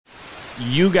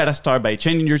you got to start by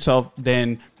changing yourself,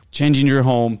 then changing your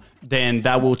home, then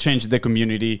that will change the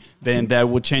community, then that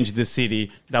will change the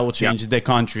city, that will change the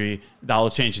country, that will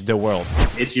change the world.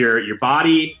 It's your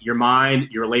body, your mind,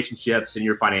 your relationships, and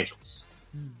your financials,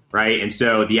 right? And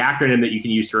so the acronym that you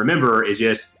can use to remember is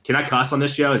just, can I cuss on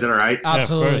this show? Is that all right?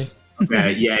 Absolutely.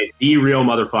 Okay, yeah, be real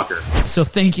motherfucker. So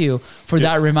thank you for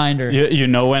that reminder. You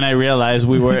know, when I realized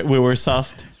we were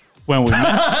soft? When we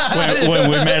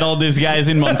met all these guys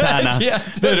in Montana.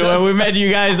 Dude, when we met you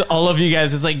guys, all of you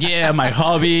guys, it's like, yeah, my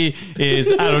hobby is,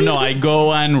 I don't know, I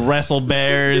go and wrestle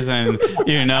bears and,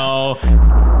 you know.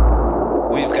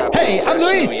 Hey, I'm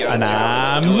Luis. And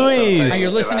I'm Luis. And you're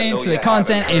listening to the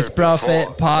Content is Profit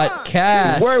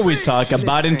podcast, where we talk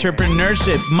about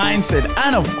entrepreneurship, mindset,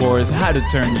 and of course, how to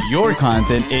turn your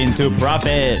content into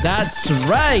profit. That's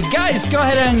right. Guys, go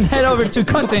ahead and head over to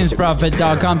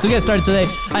contentisprofit.com to get started today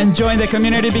and join the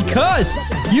community, because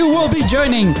you will be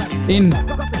joining in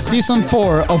season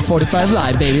 4 of 45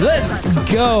 Live, baby.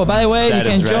 Let's go. By the way, you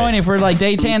can join if we're like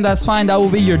day 10. That's fine. That will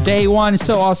be your day 1. It's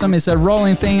so awesome. It's a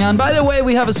rolling thing. And by the way,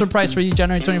 we have a surprise for you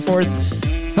January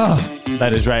 24th. Oh.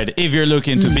 That is right. If you're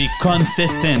looking to be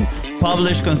consistent,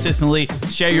 publish consistently,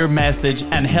 share your message,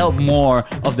 and help more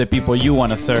of the people you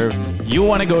want to serve, you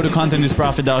want to go to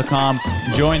contentisprofit.com,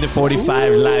 join the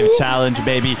 45 Live Challenge,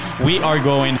 baby. We are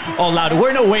going all out.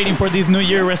 We're not waiting for these New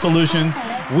Year resolutions.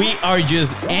 We are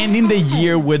just ending the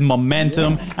year with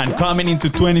momentum and coming into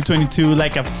 2022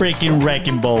 like a freaking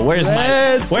wrecking ball. Where's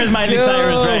Miley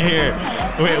Cyrus right here?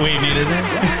 We needed it.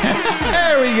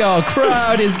 There we go.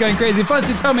 Crowd is going crazy.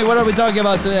 Fonzie, tell me, what are we talking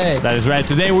about today? That is right.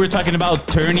 Today we're talking about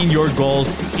turning your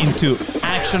goals into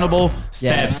actionable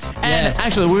steps. And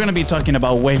actually, we're going to be talking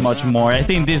about way much more. I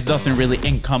think this doesn't really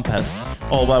encompass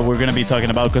all what we're going to be talking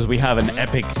about because we have an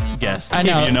epic guest. I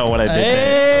know. If you know what I did there.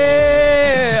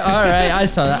 Hey! All right. I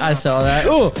saw that.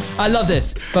 Ooh, I love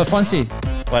this. But Fonzie,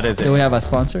 what is it? Do we have a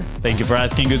sponsor? Thank you for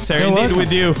asking, good sir. You're Indeed,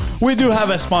 welcome. we do have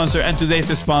a sponsor, and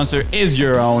today's sponsor is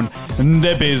your own,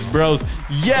 The Biz Bros.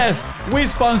 Yes, we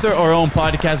sponsor our own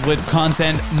podcast with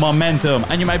Content Momentum.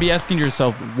 And you might be asking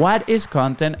yourself, what is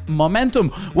Content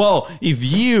Momentum? Well, if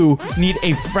you need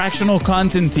a fractional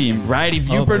content team, right? If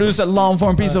you produce a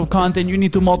long-form piece of content, you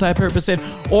need to multi-purpose it,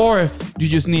 or you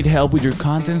just need help with your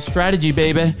content strategy,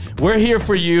 baby, we're here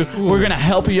for you. Ooh. We're going to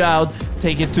help you out,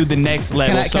 take it to the next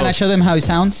level. Can I show them how it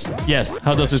sounds? Yes.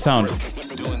 How does it sound?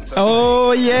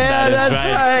 Oh, yeah,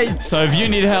 that's right. So if you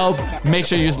need help, make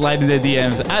sure you slide in the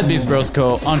DMs at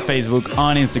BizBrosCo on Facebook,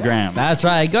 on Instagram. That's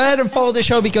right. Go ahead and follow the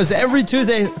show, because every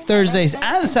Tuesday, Thursdays,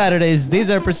 and Saturdays,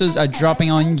 these episodes are dropping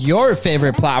on your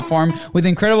favorite platform with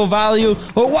incredible value,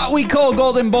 or what we call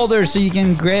golden boulders, so you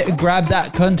can grab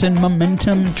that content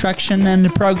momentum, traction,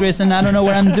 and progress, and I don't know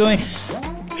what I'm doing,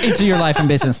 into your life and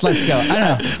business. Let's go.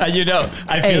 I don't know. You know,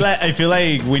 I feel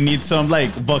like we need some like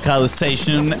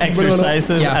vocalization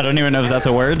exercises. Yeah. I don't even know if that's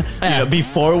a word. Yeah. You know,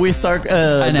 before we start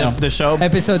the show.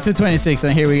 Episode 226,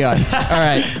 and here we go. All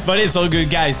right. But it's all good,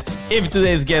 guys. If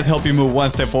today's guest help you move one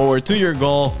step forward to your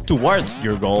goal, towards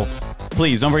your goal,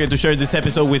 please don't forget to share this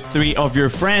episode with 3 of your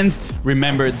friends.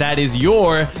 Remember, that is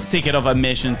your ticket of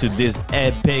admission to this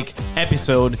epic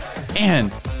episode.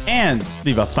 And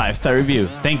leave a 5-star review.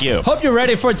 Thank you. Hope you're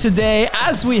ready for today,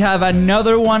 as we have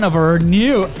another one of our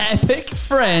new epic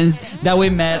friends that we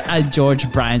met at George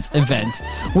Bryant's event.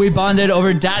 We bonded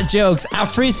over dad jokes, a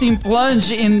freezing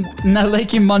plunge in a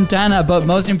lake in Montana, but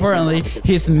most importantly,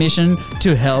 his mission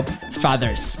to help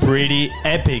fathers. Pretty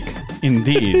epic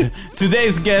indeed.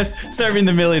 Today's guest, serving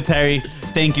the military.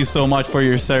 Thank you so much for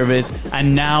your service,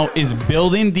 and now is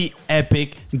building the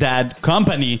Epic Dad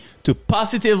Company to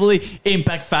positively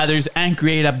impact fathers and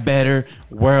create a better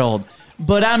world.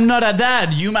 But I'm not a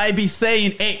dad. You might be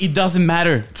saying, hey, it doesn't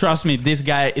matter. Trust me, this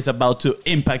guy is about to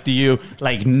impact you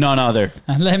like none other.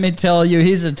 And let me tell you,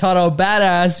 he's a total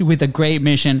badass with a great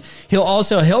mission. He'll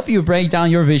also help you break down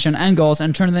your vision and goals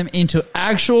and turn them into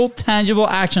actual, tangible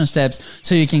action steps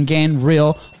so you can gain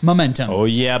real momentum. Oh,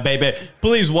 yeah, baby.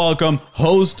 Please welcome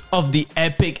host of the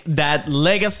Epic Dad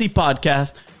Legacy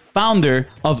podcast, founder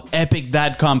of Epic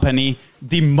Dad Company,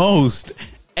 the most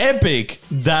epic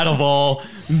dad of all,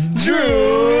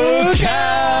 Drew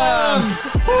Camp.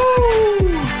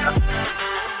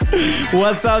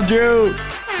 What's up, Drew?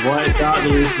 What's up,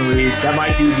 Luis? That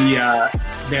might be the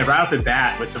man right off the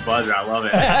bat with the buzzer. I love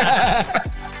it.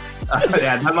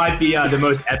 Yeah, that might be the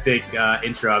most epic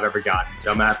intro I've ever gotten.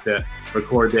 So I'm gonna have to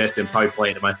record this and probably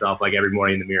play it to myself like every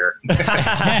morning in the mirror.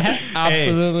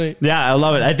 Absolutely. Hey, yeah, I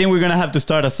love it. I think we're gonna have to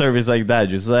start a service like that.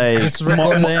 Just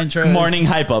record the intros. Morning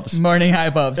hype ups. Morning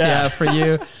hype ups. Yeah, for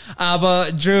you.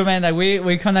 But Drew, man, like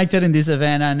we connected in this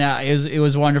event, and it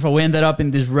was wonderful. We ended up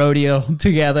in this rodeo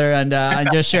together, and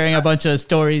just sharing a bunch of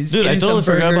stories. Dude, I totally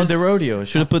forgot about the rodeo.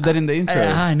 Should have put that in the intro.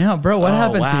 I know, bro. What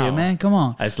happened to you, man? Come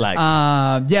on. I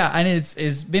slacked. Yeah, and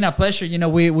it's been a pleasure. You know,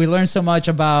 we learned so much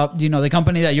about the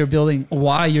company that you're building,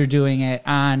 why you're doing it,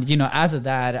 and as a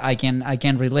dad, I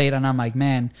can relate, and I'm like,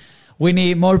 man, we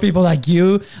need more people like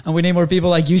you, and we need more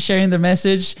people like you sharing the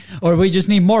message, or we just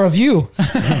need more of you.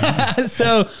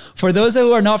 So for those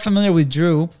who are not familiar with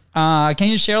Drew, can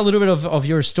you share a little bit of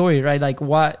your story, right? Like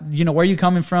where are you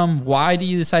coming from? Why do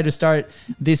you decide to start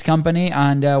this company,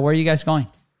 and where are you guys going?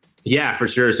 Yeah, for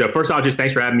sure. So first off, just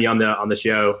thanks for having me on the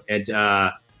show, and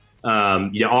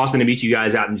awesome to meet you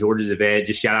guys out in George's event.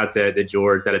 Just shout out to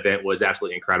George. That event was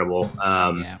absolutely incredible.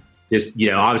 Just,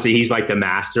 obviously he's like the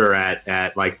master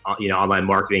at like, online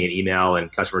marketing and email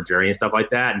and customer journey and stuff like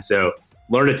that. And so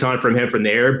learned a ton from him from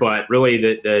there, but really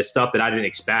the stuff that I didn't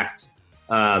expect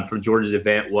from George's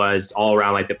event was all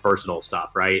around like the personal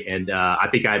stuff. Right. And I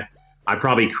think I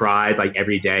probably cried like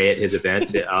every day at his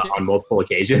event on multiple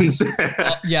occasions.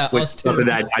 Which is something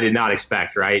that I did not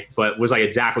expect. Right. But was like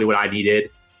exactly what I needed,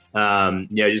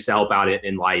 just to help out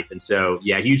in life. And so,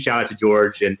 yeah, huge shout out to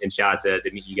George and shout out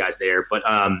to meet you guys there. But,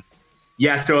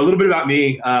 so a little bit about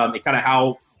me and kind of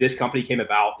how this company came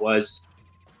about was,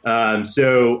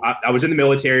 so I was in the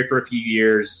military for a few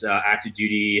years, active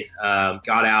duty,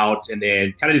 got out, and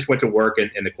then kind of just went to work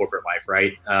in the corporate life,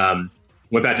 right?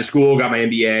 Went back to school, got my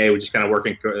MBA, was just kind of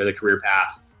working the career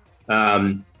path.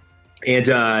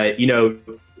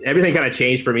 Everything kind of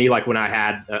changed for me, like when I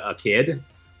had a kid.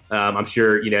 I'm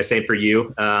sure, same for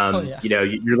you.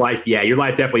 Your life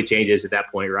definitely changes at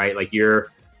that point, right? Like you're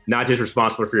not just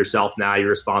responsible for yourself now, you're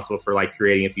responsible for like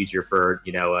creating a future for,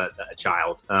 a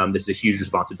child. This is a huge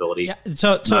responsibility. Yeah.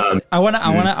 So I want to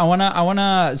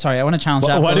challenge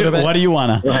that what a little bit. What do you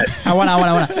want to? I want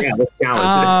to. Yeah, let's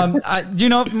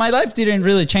challenge my life didn't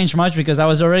really change much because I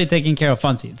was already taking care of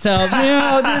Funcy. So,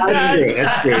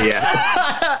 that's true,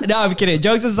 yeah. No, I'm kidding.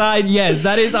 Jokes aside, yes,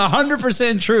 that is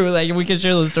 100% true. Like we can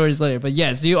share those stories later, but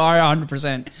yes, you are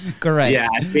 100% correct. Yeah,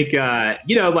 I think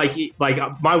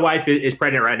like my wife is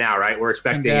pregnant right now, right? We're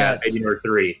expecting baby number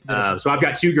 3. So I've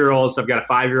got 2 girls. I've got a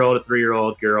 5-year-old, a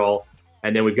 3-year-old girl,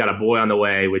 and then we've got a boy on the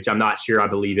way, which I'm not sure I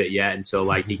believe it yet until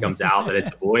like he comes out that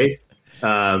it's a boy,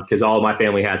 because all my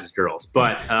family has is girls.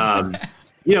 But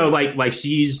like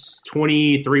she's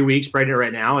 23 weeks pregnant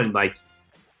right now, and like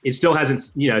it still hasn't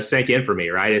sank in for me,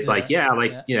 right? It's there's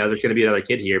going to be another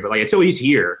kid here, but like until he's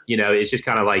here, it's just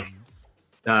kind of like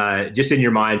just in your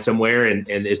mind somewhere, and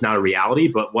it's not a reality.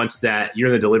 But once that you're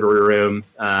in the delivery room,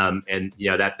 and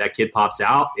that kid pops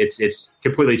out, it's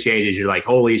completely changes. You're like,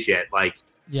 holy shit, like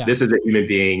this is a human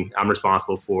being I'm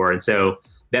responsible for. And so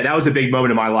that was a big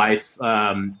moment in my life.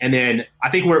 And then I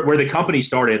think where the company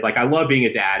started, like I love being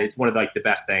a dad. It's one of like the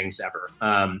best things ever.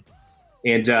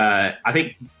 And I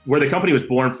think where the company was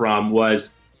born from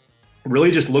was really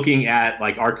just looking at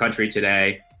like our country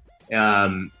today,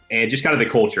 and just kind of the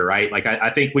culture, right? Like I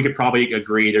think we could probably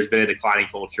agree there's been a declining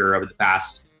culture over the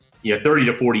past 30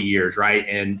 to 40 years, right?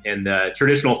 And the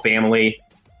traditional family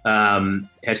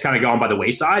has kind of gone by the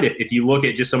wayside. If you look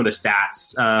at just some of the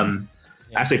stats,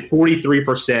 I say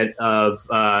 43%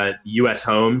 of U.S.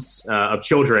 homes of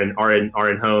children are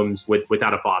in homes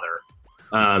without a father.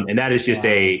 And that is just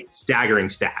a staggering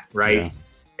stat, right? Yeah.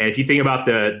 And if you think about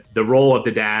the role of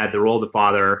the dad, the role of the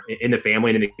father in the family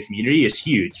and in the community is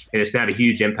huge, and it's going to have a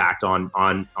huge impact on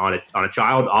a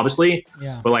child, obviously.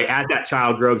 Yeah. But like as that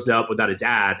child grows up without a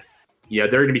dad, they're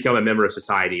going to become a member of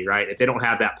society, right? If they don't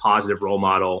have that positive role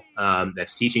model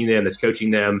that's teaching them, that's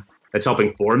coaching them, that's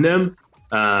helping form them,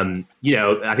 I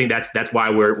think that's why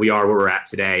we are where we're at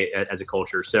today as a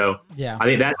culture. So I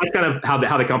think that's kind of how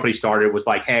the company started, was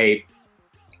like, hey,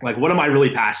 like, what am I really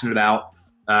passionate about?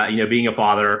 Being a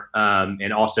father,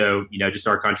 and also, just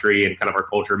our country and kind of our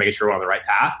culture, making sure we're on the right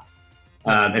path.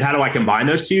 And how do I combine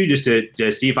those two just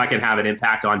to see if I can have an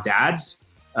impact on dads,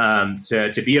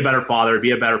 to be a better father,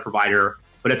 be a better provider.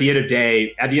 But at the end of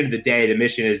the day, the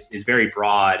mission is very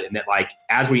broad, and that like,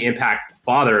 as we impact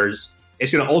fathers,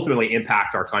 it's going to ultimately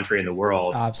impact our country and the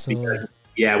world. Absolutely.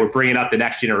 Because, we're bringing up the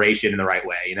next generation in the right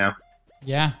way,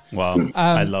 Yeah. Wow.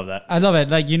 I love that. I love it.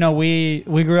 Like, you know, we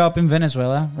grew up in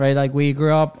Venezuela, right? Like we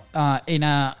grew up in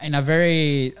a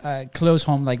very close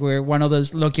home. Like we're one of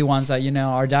those lucky ones that, you know,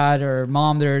 our dad or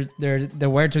mom, they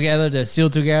were together, they're still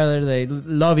together, they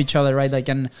love each other, right? Like,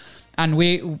 and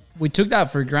we took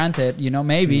that for granted, you know,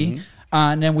 maybe.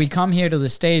 And then we come here to the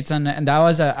States, and that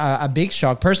was a big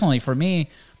shock personally for me,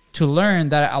 to learn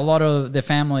that a lot of the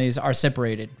families are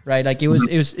separated, right? Like it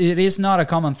is not a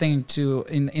common thing to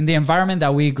in the environment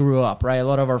that we grew up, right? A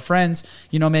lot of our friends,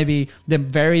 you know, maybe the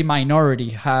very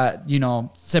minority had, you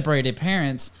know, separated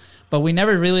parents, but we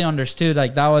never really understood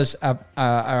like that was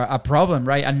a problem,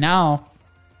 right? And now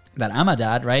that I'm a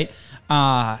dad, right?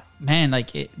 Man,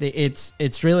 like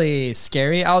it's really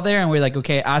scary out there, and we're like,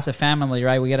 okay, as a family,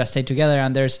 right, we gotta stay together,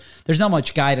 and there's not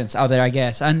much guidance out there, I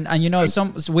guess, and you know,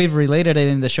 we've related it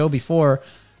in the show before,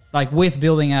 like with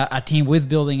building a team, with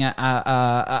building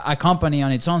a company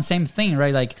on its own, same thing,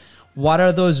 right? Like, what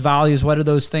are those values? What are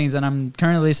those things? And I'm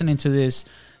currently listening to this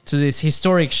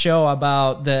historic show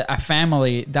about a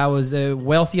family that was the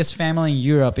wealthiest family in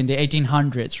Europe in the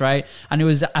 1800s, right? And it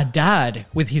was a dad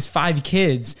with his 5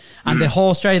 kids and the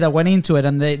whole story that went into it,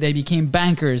 and they became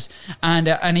bankers, and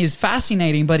it's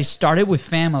fascinating, but it started with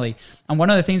family. And one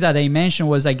of the things that they mentioned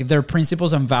was like their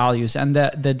principles and values. And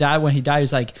the dad, when he died,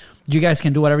 was like, you guys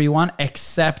can do whatever you want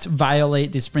except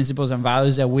violate these principles and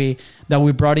values that we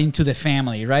brought into the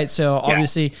family, right? So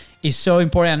obviously it's so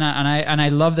important, and I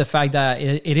love the fact that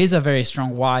it is a very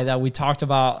strong why that we talked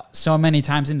about so many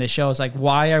times in the shows. Like,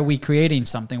 why are we creating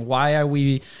something? Why are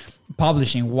we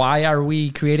publishing? Why are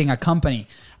we creating a company?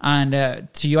 And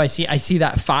to you, I see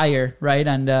that fire, right?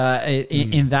 And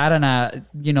in that, and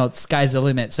you know, sky's the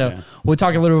limit. So we'll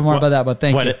talk a little bit more about that. But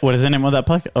thank you. What is the name of that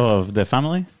podcast? Oh, of the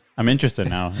family? I'm interested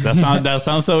now. That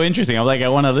sounds so interesting. I'm like, I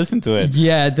want to listen to it.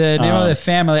 Yeah, the name of the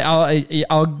family.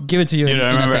 I'll give it to you. You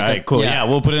don't remember? All right, cool. Yeah,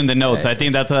 we'll put it in the notes. I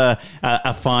think that's a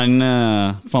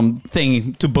fun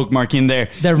thing to bookmark in there.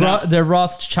 The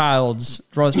Rothschilds.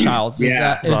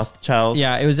 Yeah, Rothschilds.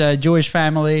 Yeah, it was a Jewish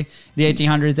family. The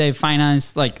 1800s. They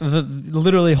financed like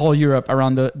literally whole Europe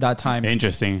around that time.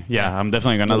 Interesting. Yeah, I'm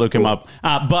definitely gonna look him up.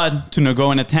 But to not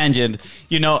go on a tangent,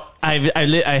 you know,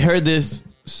 I heard this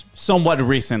somewhat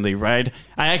recently, right?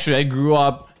 I grew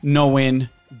up knowing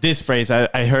this phrase.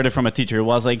 I heard it from a teacher. It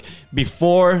was like,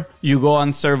 before you go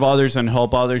and serve others and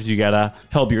help others, you gotta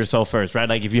help yourself first, right?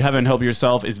 Like, if you haven't helped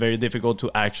yourself, it's very difficult to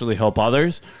actually help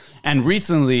others. And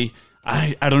recently,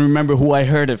 I don't remember who I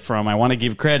heard it from. I want to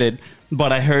give credit,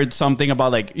 but I heard something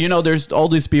about, like, you know, there's all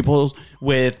these people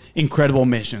with incredible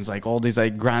missions, like all these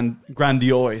like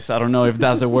grandiose, I don't know if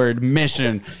that's the word,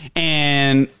 mission,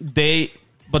 and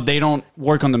but they don't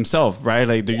work on themselves, right?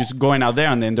 Like, they're just going out there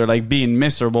and then they're like being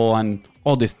miserable and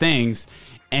all these things.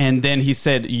 And then he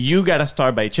said, you got to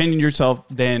start by changing yourself,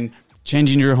 then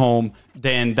changing your home,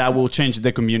 then that will change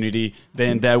the community,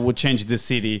 then that will change the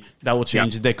city, that will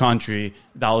change the country,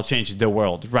 that will change the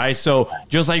world, right? So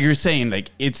just like you're saying, like,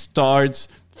 it starts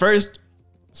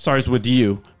with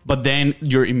you, but then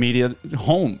your immediate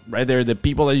home, right? They're the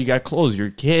people that you got close, your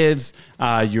kids,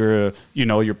 your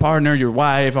partner, your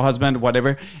wife, a husband,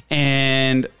 whatever.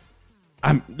 And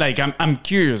I'm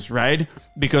curious, right?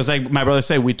 Because like my brother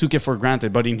said, we took it for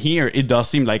granted, but in here, it does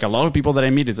seem like a lot of people that I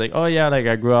meet is like, oh yeah, like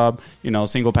I grew up, you know,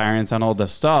 single parents and all that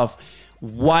stuff.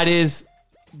 What is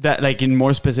that, like, in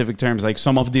more specific terms, like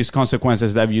some of these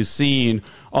consequences that you've seen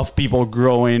of people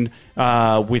growing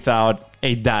without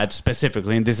a dad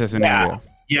specifically in this scenario?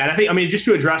 Yeah, and I mean, just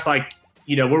to address, like,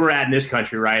 you know, where we're at in this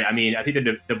country, right? I mean, I think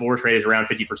the divorce rate is around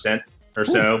 50% or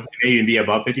so. It may even be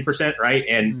above 50%, right?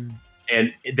 And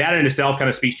that in itself kind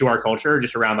of speaks to our culture,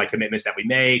 just around like commitments that we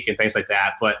make and things like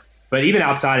that. But even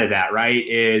outside of that, right,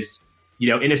 is, you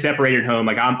know, in a separated home,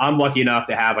 like I'm lucky enough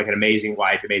to have like an amazing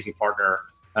wife, amazing partner.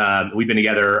 We've been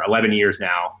together 11 years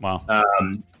now. Wow.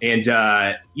 And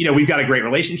you know, we've got a great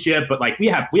relationship, but like we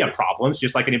have problems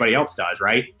just like anybody else does,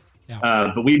 right?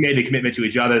 Yeah. But we made the commitment to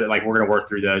each other that like we're going to work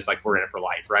through those, like we're in it for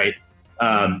life, right?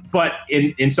 But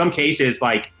in some cases,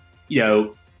 like, you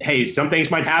know, hey, some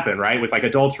things might happen, right? With like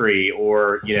adultery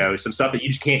or, you know, some stuff that you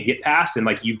just can't get past, and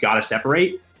like you've got to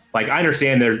separate. Like, I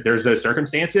understand there's those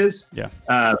circumstances,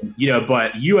 you know,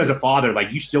 but you as a father,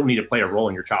 like, you still need to play a role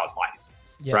in your child's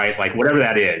life, right? Like, whatever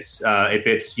that is, if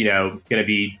it's, you know, going to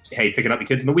be, hey, picking up the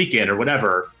kids on the weekend or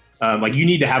whatever, like, you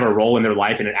need to have a role in their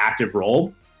life and an active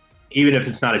role, even if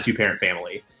it's not a 2-parent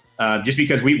family, just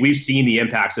because we've seen the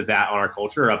impacts of that on our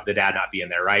culture of the dad not being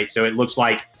there, right? So it looks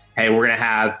like, hey, we're going to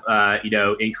have, you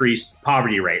know, increased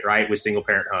poverty rate, right, with single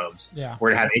parent homes. Yeah.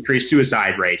 We're going to have increased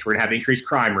suicide rates. We're going to have increased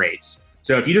crime rates.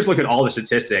 So if you just look at all the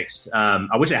statistics,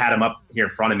 I wish I had them up here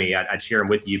in front of me. I'd share them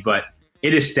with you. But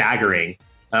it is staggering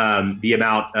the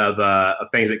amount of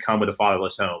things that come with a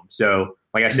fatherless home. So,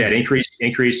 like I said, increase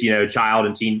child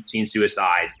and teen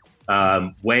suicide,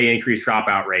 way increased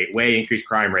dropout rate, way increased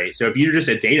crime rate. So if you're just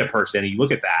a data person and you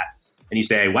look at that and you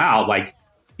say, wow, like,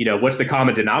 what's the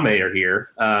common denominator here?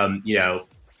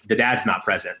 The dad's not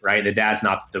present, right? The dad's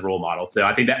not the role model. So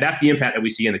I think that's the impact that we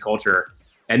see in the culture.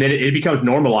 And then it becomes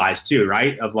normalized too,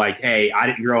 right? Of like, hey, I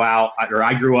didn't grow out, or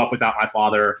I grew up without my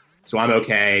father, so I'm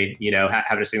okay,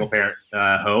 having a single parent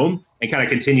home and kind of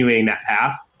continuing that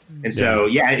path. And so,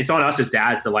 it's on us as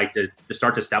dads to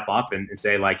start to step up and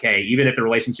say like, hey, even if the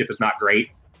relationship is not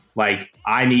great, like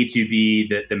I need to be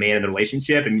the man in the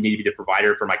relationship and you need to be the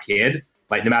provider for my kid.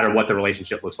 Like no matter what the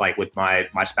relationship looks like with my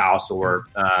spouse or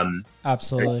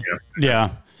absolutely.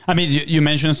 Yeah. I mean, you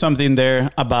mentioned something there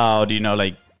about,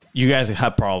 like you guys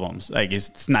have problems. Like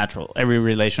it's natural. Every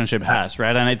relationship has,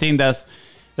 right? And I think that's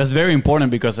very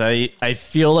important because I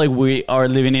feel like we are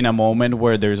living in a moment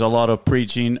where there's a lot of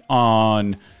preaching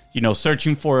on,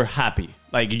 searching for happy.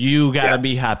 Like you gotta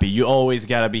be happy. You always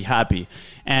gotta be happy.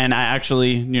 And I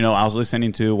actually, I was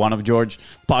listening to one of George's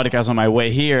podcasts on my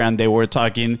way here and they were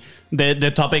talking,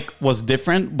 the topic was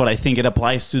different, but I think it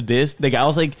applies to this. The guy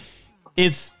was like,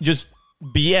 it's just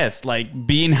BS, like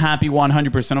being happy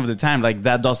 100% of the time. Like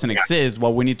that doesn't exist.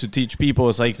 What we need to teach people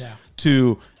is like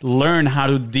to learn how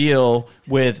to deal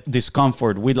with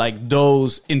discomfort, with like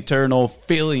those internal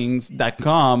feelings that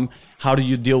come. How do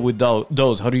you deal with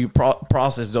those? How do you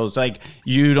process those? Like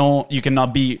you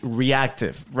cannot be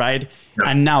reactive, right?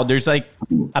 And now there's like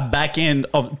a back end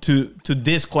to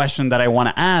this question that I want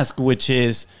to ask, which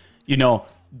is,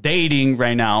 dating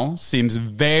right now seems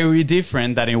very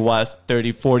different than it was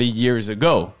 30, 40 years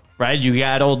ago, right? You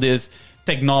got all this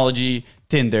technology,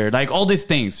 Tinder, like all these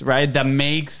things, right? That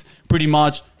makes pretty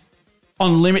much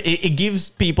unlimited. It gives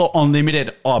people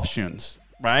unlimited options,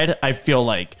 right? I feel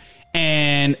like.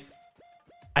 And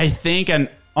I think, and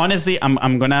honestly,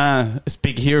 I'm going to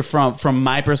speak here from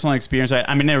my personal experience.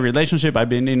 I'm in a relationship. I've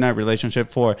been in a relationship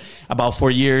for about 4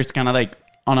 years, kind of like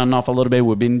on and off a little bit.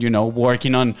 We've been,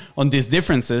 working on these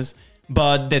differences.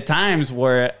 But the times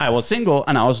where I was single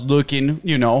and I was looking,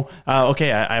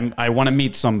 okay, I want to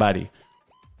meet somebody.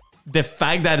 The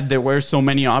fact that there were so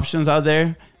many options out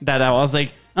there that I was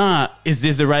like, is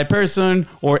this the right person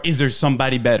or is there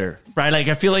somebody better? Right? Like,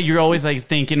 I feel like you're always like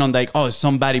thinking on like, oh,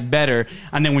 somebody better.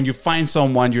 And then when you find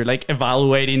someone, you're like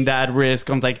evaluating that risk.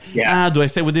 I'm like, do I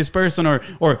stay with this person or,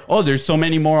 oh, there's so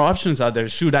many more options out there.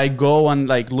 Should I go and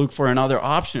like look for another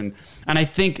option? And I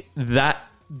think that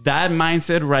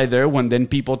mindset right there, when then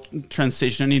people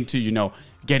transition into,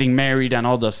 getting married and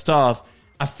all the stuff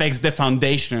affects the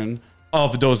foundation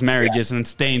of those marriages and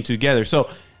staying together. So,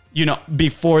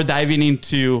 before diving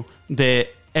into the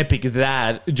epic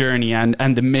dad journey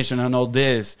and the mission and all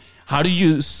this, how do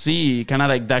you see kind of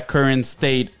like that current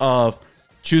state of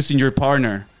choosing your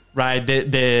partner, right?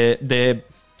 The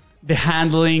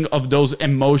handling of those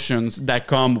emotions that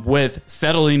come with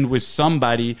settling with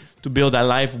somebody to build a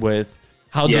life with.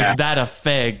 How does that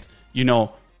affect,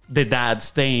 the dad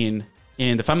staying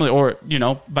in the family or,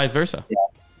 vice versa? Yeah.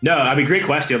 No, I mean, great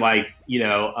question. Like,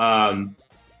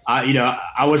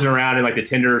 I wasn't around in like the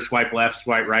Tinder swipe left,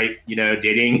 swipe right,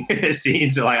 dating scene.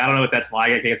 So like, I don't know what that's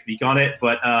like. I can't speak on it,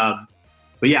 but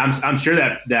yeah, I'm sure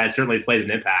that certainly plays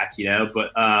an impact,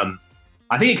 but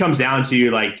I think it comes down to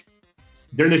like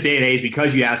during this day and age,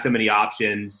 because you have so many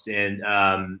options and,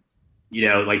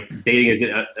 like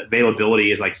dating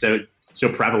availability is like so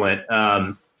prevalent.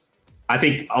 I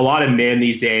think a lot of men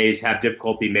these days have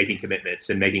difficulty making commitments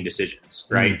and making decisions.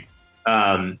 Right.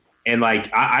 And like,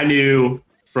 I knew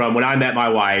from when I met my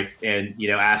wife and,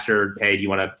 asked her, hey, do you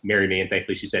want to marry me? And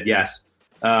thankfully she said yes.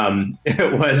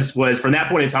 It was from that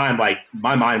point in time, like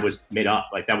my mind was made up.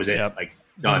 Like that was it. Yep. Like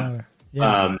done.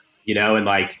 And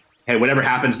like, hey, whatever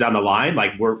happens down the line,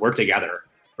 like we're together.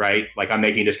 Right. Like I'm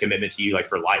making this commitment to you, like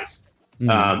for life.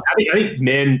 I think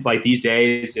men like these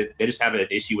days, they just have an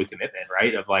issue with commitment,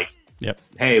 right? Of like,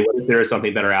 hey, what if there is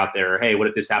something better out there? Hey, what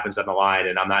if this happens down the line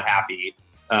and I'm not happy?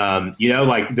 Like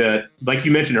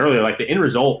you mentioned earlier, like the end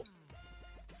result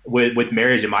with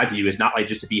marriage, in my view, is not like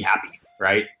just to be happy,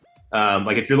 right?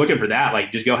 Like if you're looking for that,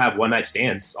 like just go have one night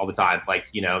stands all the time. Like,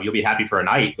 you'll be happy for a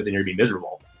night, but then you'll be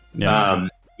miserable.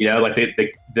 Like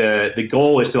the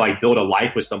goal is to like build a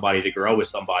life with somebody, to grow with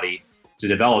somebody, to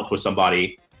develop with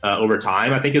somebody over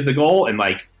time, I think is the goal. And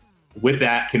like with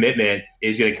that commitment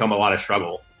is going to come a lot of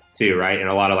struggle too, right? And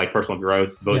a lot of like personal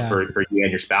growth, both for you and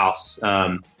your spouse.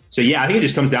 So yeah, I think it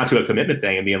just comes down to a commitment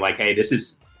thing and being like, hey, this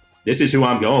is who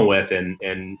I'm going with,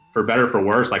 and for better or for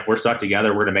worse, like we're stuck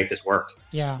together. We're gonna make this work.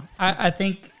 Yeah, I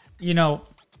think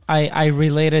I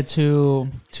relate it to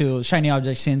shiny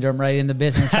object syndrome, right? In the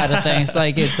business side of things,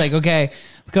 like it's like, okay,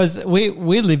 because we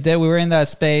lived it, we were in that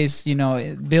space, you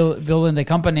know, building the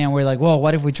company, and we're like, well,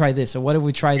 what if we try this, or what if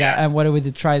we try that, and what if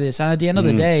we try this? And at the end of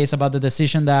the day, it's about the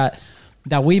decision that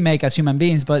we make as human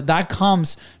beings, but that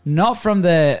comes not from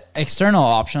the external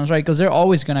options, right? Because they're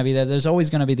always going to be there. There's always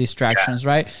going to be distractions,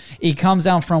 right? It comes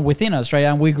down from within us, right?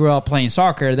 And we grew up playing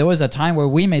soccer. There was a time where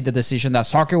we made the decision that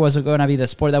soccer was going to be the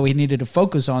sport that we needed to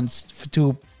focus on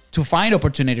to find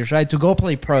opportunities, right? To go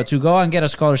play pro, to go and get a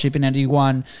scholarship in a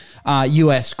D1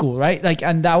 US school, right? Like,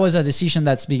 and that was a decision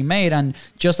that's being made. And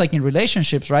just like in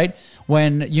relationships, right?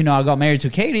 When, you know, I got married to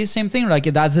Katie, same thing, like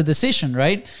that's the decision,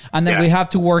 right? And then we have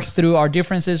to work through our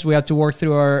differences. We have to work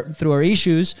through our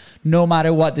issues, no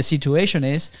matter what the situation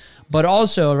is. But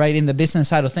also, right, in the business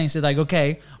side of things, it's like,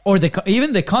 okay, or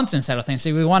even the content side of things.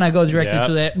 If we want to go directly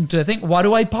to the thing, what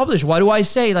do I publish? What do I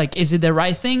say? Like, is it the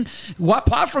right thing? What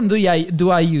platform do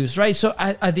I use, right? So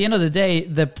at the end of the day,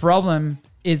 the problem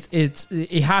is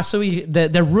it has to be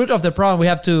the root of the problem. We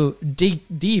have to dig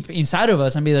deep inside of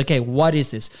us and be like, okay, what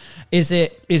is this? Is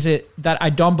it that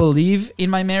I don't believe in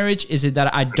my marriage? Is it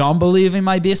that I don't believe in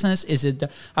my business? Is it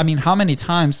I mean, how many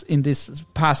times in this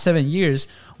past 7 years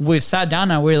we've sat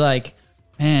down and we're like,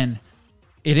 man,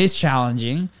 it is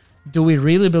challenging. Do we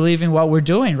really believe in what we're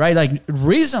doing, right? Like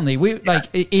recently, like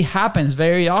it happens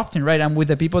very often, right? And with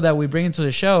the people that we bring into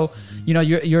the show, you know,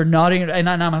 you're nodding, and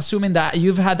I'm assuming that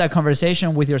you've had that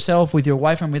conversation with yourself, with your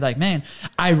wife, and be like, man,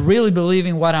 I really believe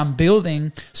in what I'm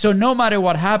building. So no matter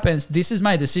what happens, this is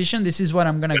my decision. This is what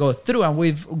I'm gonna go through. And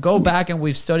we've go back and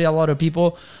we've studied a lot of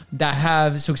people that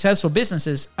have successful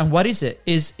businesses. And what is it?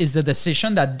 Is the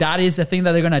decision that is the thing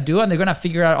that they're gonna do, and they're gonna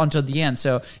figure out until the end.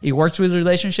 So it works with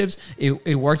relationships.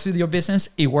 It works with your business,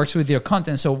 it works with your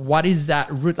content. So what is that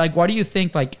root? Like, what do you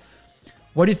think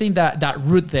that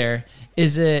root there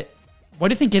is? What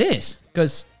do you think it is?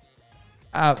 Because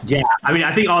I mean,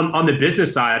 I think on the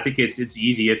business side, I think it's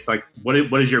easy. It's like, what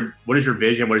is your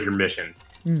vision? What is your mission?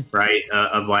 Right?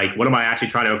 Of like, what am I actually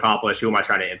trying to accomplish? Who am I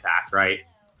trying to impact? Right?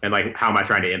 And like, how am I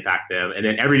trying to impact them? And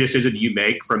then every decision you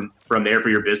make from there for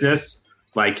your business,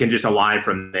 like, can just align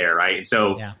from there. Right? And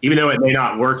so even though it may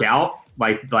not work out,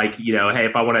 like, you know, hey,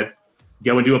 if I want to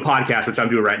go and do a podcast, which I'm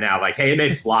doing right now, like, hey, it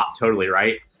may flop totally,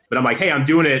 right? But I'm like, hey, I'm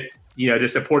doing it, you know, to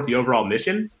support the overall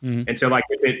mission. And so, like,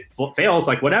 if it fails,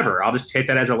 like, whatever, I'll just take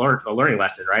that as a learning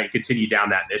lesson, right? And continue down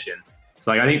that mission. So,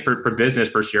 like, I think for business,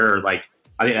 for sure, like,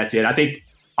 I think that's it. I think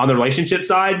on the relationship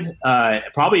side,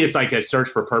 probably it's like a search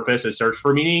for purpose, a search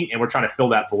for meaning, and we're trying to fill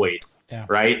that void,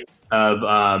 right? Of,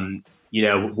 you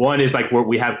know, one is like where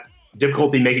we have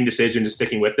difficulty making decisions and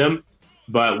sticking with them,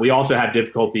 but we also have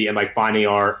difficulty in like finding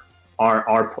our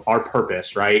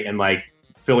purpose, right? And like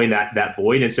filling that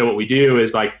void. And so what we do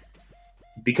is like,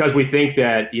 because we think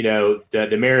that, you know,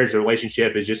 the marriage, the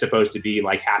relationship is just supposed to be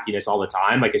like happiness all the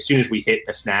time. Like as soon as we hit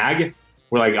a snag,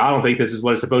 we're like, I don't think this is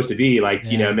what it's supposed to be. Like,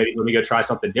 you know, maybe let me go try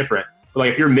something different. But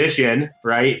like if your mission,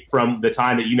 right, from the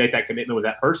time that you make that commitment with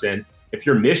that person, if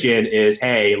your mission is,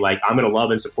 hey, like I'm going to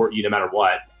love and support you no matter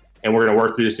what, and we're going to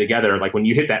work through this together. Like when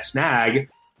you hit that snag,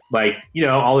 like, you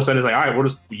know, all of a sudden it's like, all right, we'll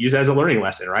just use it as a learning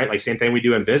lesson, right? Like same thing we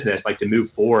do in business, like to move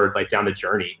forward, like down the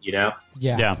journey, you know?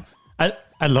 Yeah.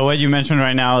 I love what you mentioned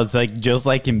right now. It's like, just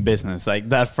like in business, like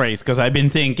that phrase, because I've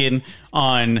been thinking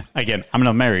on, again, I'm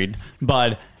not married,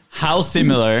 but how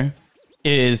similar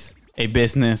is a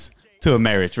business to a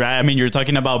marriage, right? I mean, you're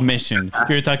talking about mission,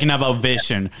 you're talking about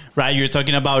vision, right? You're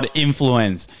talking about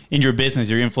influence in your business.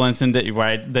 You're influencing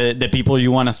the people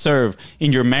you want to serve.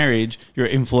 In your marriage, you're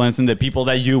influencing the people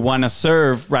that you want to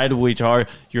serve, right? Which are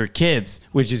your kids,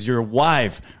 which is your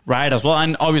wife, right? As well.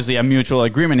 And obviously a mutual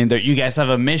agreement in there. You guys have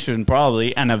a mission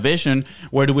probably and a vision.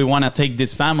 Where do we want to take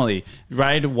this family,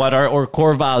 right? What are our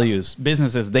core values?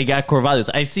 Businesses, they got core values.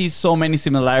 I see so many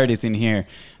similarities in here.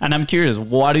 And I'm curious,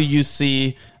 what do you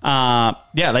see?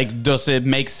 Like, does it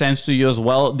make sense to you as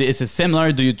well? Is it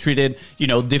similar? Do you treat it, you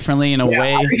know, differently in a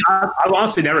way? I've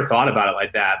honestly never thought about it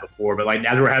like that before, but like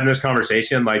as we're having this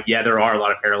conversation, like, yeah, there are a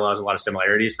lot of parallels, a lot of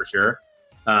similarities for sure.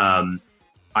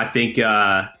 I think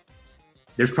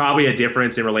there's probably a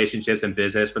difference in relationships and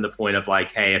business from the point of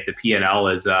like, hey, if the P&L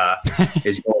is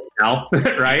going south,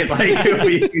 right? Like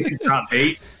we drop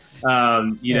bait.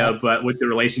 You know, but with the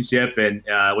relationship and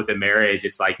with the marriage,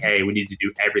 it's like, hey, we need to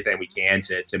do everything we can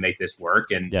to make this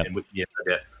work and you know,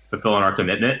 to fulfill on our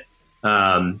commitment.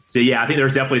 So yeah, I think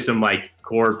there's definitely some like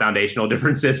core foundational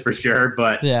differences for sure,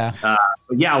 but a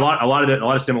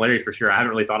lot of similarities for sure. I haven't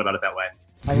really thought about it that way.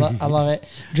 I love it.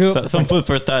 Drew, so, some food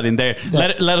for thought in there.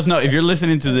 Let us know if you're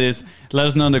listening to this. Let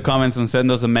us know in the comments and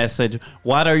send us a message.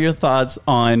 What are your thoughts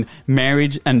on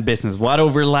marriage and business? What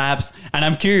overlaps? And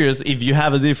I'm curious if you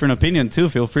have a different opinion too.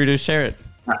 Feel free to share it.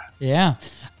 Yeah.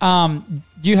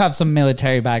 You have some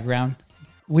military background.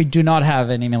 We do not have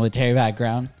any military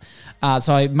background.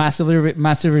 So I massively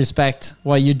respect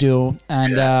what you do.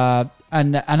 And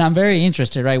I'm very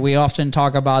interested, right? We often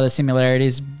talk about the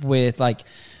similarities with like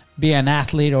being an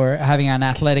athlete or having an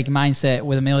athletic mindset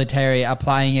with the military,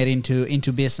 applying it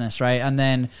into business, right? And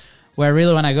then where I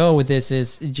really want to go with this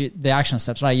is the action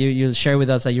steps, right? You share with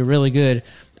us that you're really good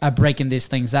at breaking these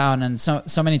things down. And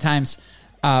so many times,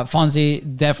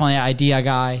 Fonzie, definitely idea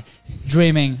guy,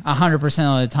 dreaming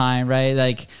 100% of the time, right?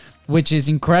 Like, which is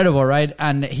incredible, right?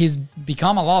 And he's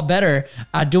become a lot better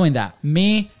at doing that.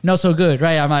 Me, not so good,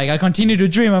 right? I'm like, I continue to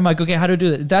dream. I'm like, okay, how to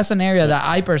do that? That's an area that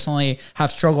I personally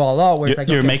have struggled a lot. Where it's like,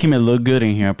 you're making me look good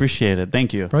in here. I appreciate it.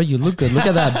 Thank you. Bro, you look good. Look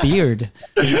at that beard.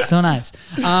 It's so nice.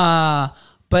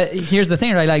 But here's the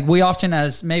thing, right? Like we often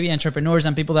as maybe entrepreneurs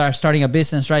and people that are starting a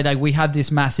business, right? Like we have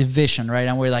this massive vision, right?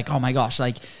 And we're like, oh my gosh,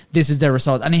 like this is the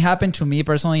result. And it happened to me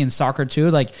personally in soccer too.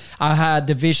 Like I had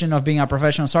the vision of being a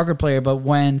professional soccer player, but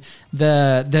when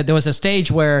there was a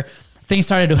stage where things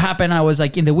started to happen, I was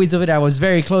like in the weeds of it. I was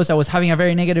very close. I was having a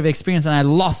very negative experience and I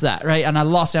lost that, right? And I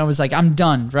lost it. I was like, I'm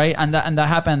done, right? And that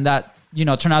happened that,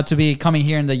 turned out to be coming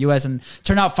here in the US and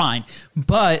turned out fine.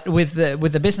 But with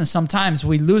the business, sometimes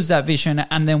we lose that vision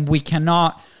and then we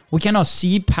cannot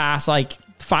see past like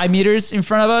 5 meters in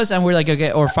front of us and we're like,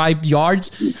 okay, or 5 yards.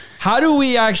 How do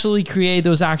we actually create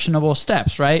those actionable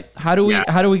steps, right? How do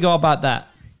we go about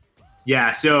that?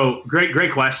 Yeah. So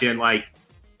great question. Like,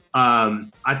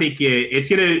 I think it's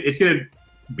gonna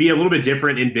be a little bit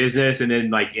different in business and then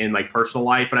like in like personal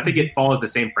life, but I think it follows the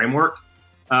same framework.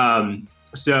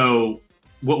 So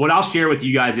what I'll share with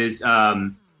you guys is,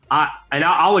 I'll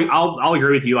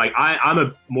agree with you. Like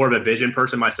I'm more of a vision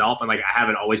person myself. And like, I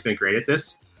haven't always been great at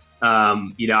this.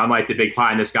 I'm like the big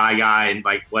pie in the sky guy and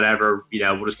like, whatever,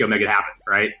 we'll just go make it happen.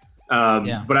 Right.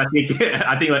 But I think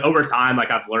like over time, like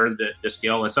I've learned the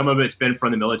skill and some of it's been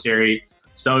from the military.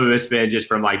 Some of it's been just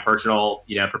from like personal,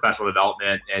 professional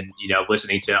development and,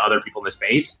 listening to other people in the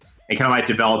space and kind of like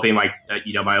developing like,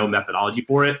 my own methodology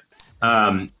for it.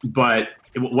 But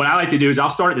what I like to do is I'll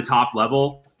start at the top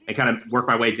level and kind of work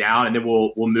my way down and then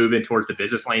we'll move in towards the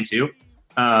business lane too.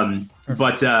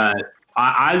 But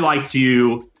I like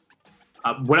to,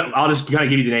 I'll just kind of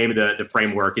give you the name of the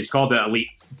framework. It's called the Elite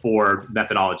Four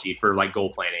methodology for like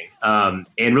goal planning.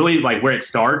 And really like where it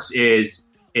starts is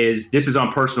this is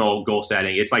on personal goal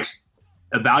setting. It's like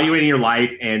evaluating your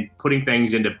life and putting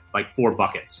things into like 4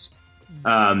 buckets.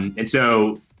 And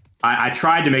so I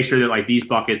tried to make sure that like these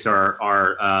buckets are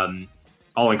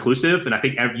all inclusive. And I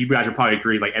think you guys would probably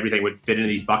agree, like everything would fit into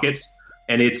these buckets.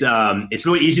 And it's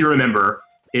really easy to remember.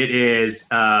 It is,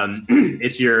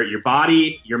 it's your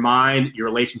body, your mind, your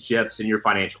relationships, and your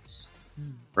financials.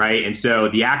 Right. And so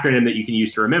the acronym that you can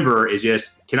use to remember is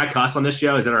just, can I cuss on this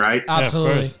show? Is that all right?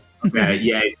 Absolutely. Yeah, okay.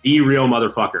 Yeah. Be real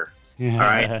motherfucker. All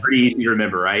right. Pretty easy to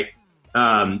remember. Right.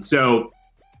 So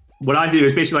what I do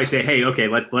is basically like say, hey, okay,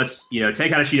 let's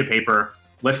take out a sheet of paper.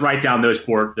 Let's write down those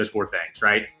four things,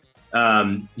 right?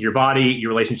 Your body, your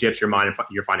relationships, your mind, and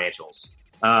your financials.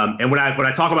 And when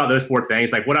I talk about those 4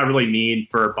 things, like what I really mean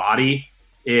for body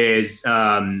is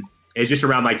just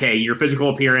around like, hey, your physical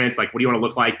appearance, like what do you want to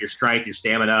look like, your strength, your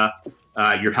stamina,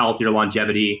 your health, your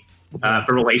longevity.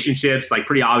 For relationships, like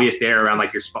pretty obvious there around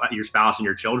like your spouse and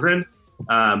your children.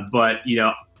 But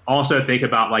also think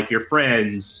about like your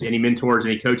friends, any mentors,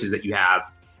 any coaches that you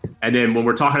have. And then when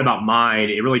we're talking about mind,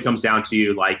 it really comes down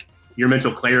to like your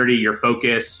mental clarity, your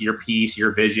focus, your peace,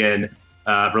 your vision,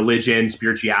 religion,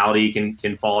 spirituality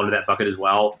can fall into that bucket as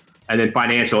well. And then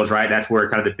financials, right? That's where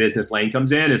kind of the business lane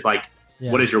comes in. Is like,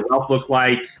 what does your wealth look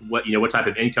like? What type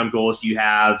of income goals do you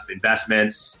have?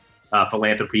 Investments,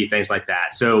 philanthropy, things like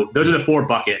that. So those are the 4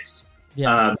 buckets.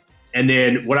 Yeah. And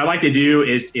then what I like to do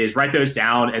is write those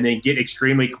down and then get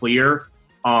extremely clear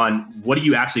on what do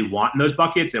you actually want in those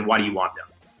buckets and why do you want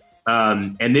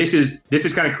them. And this is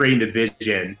kind of creating the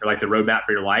vision or like the roadmap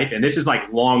for your life. And this is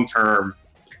like long-term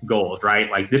goals,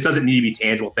 right? Like this doesn't need to be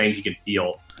tangible things you can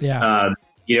feel. Yeah.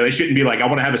 It shouldn't be like, I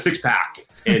want to have a 6-pack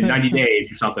in 90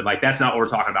 days or something. Like that's not what we're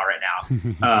talking about right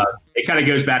now. It kind of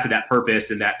goes back to that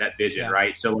purpose and that vision,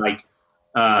 right? So like,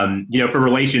 for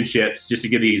relationships, just to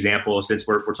give the example, since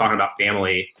we're talking about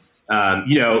family,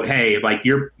 hey, like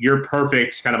your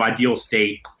perfect kind of ideal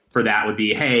state for that would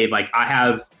be, hey, like I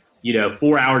have,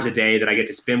 4 hours a day that I get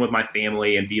to spend with my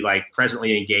family and be like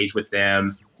presently engaged with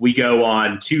them. We go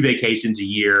on 2 vacations a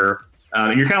year.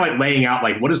 And you're kind of like laying out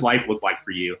like, what does life look like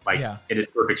for you, like in its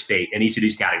perfect state in each of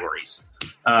these categories.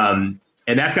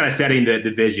 And that's kind of setting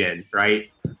the vision, right?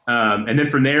 And then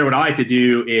from there, what I like to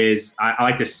do is I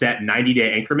like to set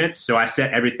 90-day increments. So I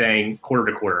set everything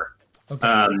quarter to quarter. Okay.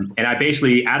 And I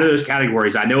basically, out of those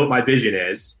categories, I know what my vision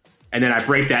is. And then I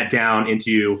break that down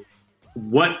into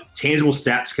what tangible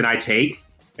steps can I take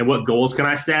and what goals can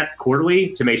I set quarterly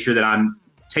to make sure that I'm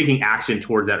taking action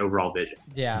towards that overall vision.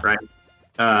 Yeah. Right.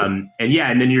 And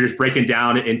then you're just breaking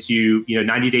down into,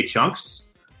 90-day chunks.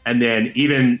 And then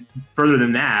even further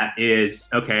than that is,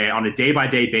 okay, on a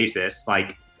day-by-day basis,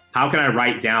 like how can I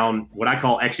write down what I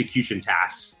call execution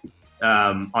tasks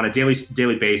on a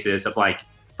daily basis of like,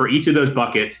 for each of those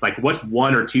buckets, like what's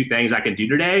 1 or 2 things I can do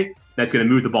today that's going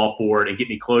to move the ball forward and get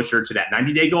me closer to that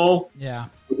 90-day goal. Yeah.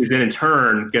 Which is then in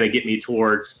turn going to get me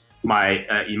towards my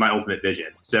ultimate vision.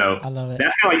 So I love it.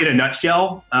 That's kind of like in a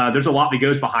nutshell. There's a lot that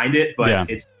goes behind it, but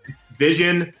it's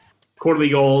vision, quarterly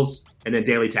goals, and then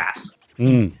daily tasks.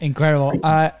 Incredible.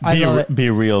 I love it. Be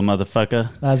real, motherfucker.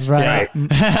 That's right. What's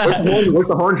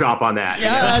the horn drop on that?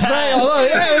 Yeah, that's right. Although,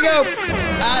 there we go.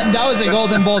 That was a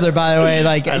golden boulder, by the way.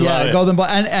 Like, golden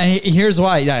boulder. And here's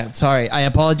why. Yeah, sorry. I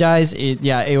apologize. It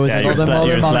was a golden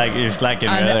boulder. You're slacking.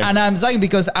 And I'm slacking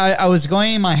because I was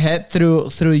going in my head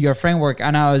through your framework,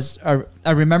 and I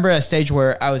remember a stage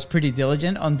where I was pretty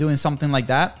diligent on doing something like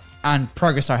that. And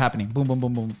progress start happening. Boom, boom,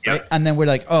 boom, boom. Right? And then we're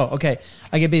like, oh, okay,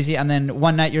 I get busy. And then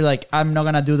one night you're like, I'm not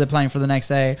going to do the planning for the next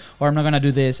day, or I'm not going to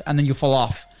do this. And then you fall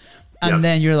off. And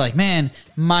then you're like, man,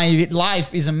 my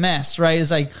life is a mess, right? It's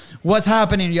like, what's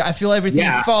happening? I feel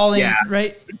everything's falling,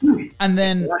 right? And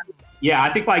then... Yeah,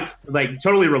 I think like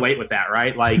totally relate with that,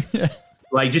 right? Like,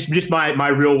 like just my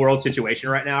real world situation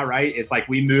right now, right? Is like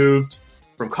we moved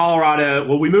from Colorado.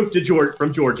 Well, we moved to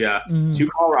from Georgia to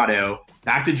Colorado,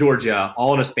 back to Georgia,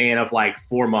 all in a span of like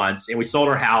 4 months. And we sold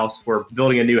our house. We're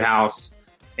building a new house.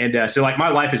 And so like my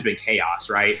life has been chaos,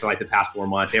 right? For like the past 4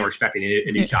 months, and we're expecting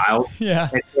a new child. Yeah.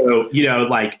 And so,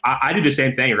 like I do the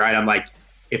same thing, right? I'm like,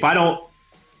 if I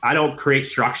don't create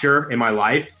structure in my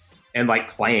life and like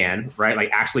plan, right? Like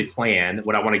actually plan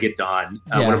what I want to get done,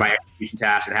 what are my execution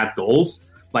tasks, and have goals.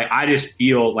 Like I just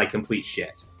feel like complete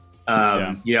shit.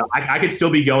 I could still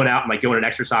be going out and like going and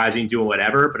exercising, doing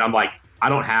whatever, but I'm like, I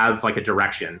don't have like a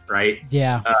direction, right?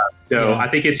 Yeah. I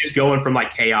think it's just going from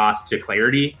like chaos to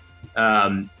clarity,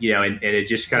 and it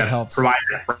just kind of provides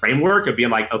that framework of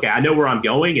being like, okay, I know where I'm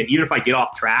going. And even if I get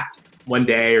off track 1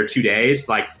 day or 2 days,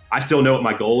 like I still know what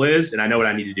my goal is and I know what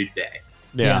I need to do today.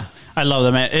 Yeah. I love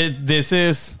that, man. This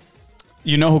is,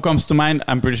 who comes to mind?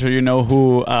 I'm pretty sure you know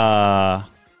who, I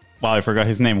forgot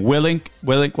his name.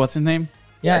 Willink, what's his name?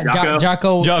 Yeah,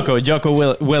 Jocko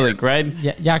Willink, right?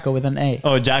 Yeah, Jocko with an A.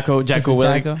 Oh, Jocko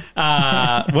Willink.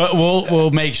 We'll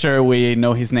make sure we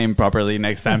know his name properly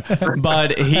next time.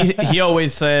 But he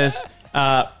always says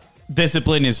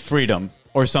discipline is freedom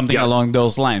or something along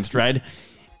those lines, right?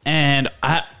 And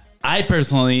I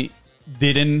personally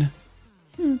didn't.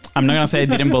 I'm not gonna say I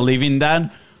didn't believe in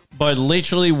that, but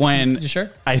literally when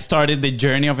I started the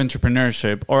journey of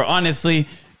entrepreneurship, or honestly,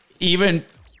 even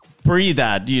pre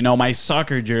that, my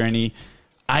soccer journey,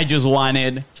 I just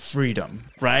wanted freedom,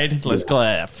 right? Let's call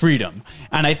it freedom.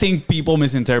 And I think people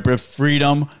misinterpret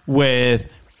freedom with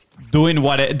doing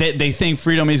what they think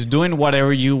freedom is doing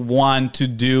whatever you want to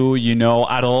do,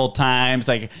 at all times,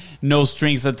 like no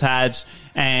strings attached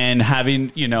and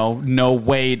having, no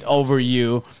weight over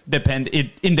you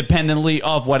independently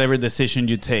of whatever decision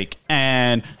you take.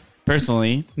 And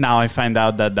personally, now I find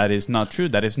out that is not true.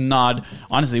 That is not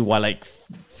honestly what like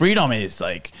freedom is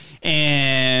like.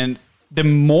 And the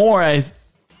more I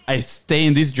stay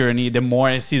in this journey, the more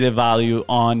I see the value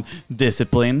on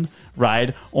discipline,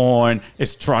 right? On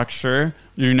structure,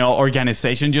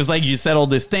 organization, just like you said, all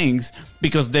these things,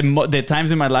 because the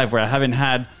times in my life where I haven't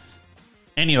had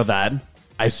any of that,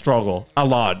 I struggle a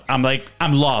lot.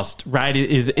 I'm lost, right?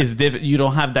 You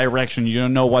don't have direction. You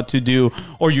don't know what to do,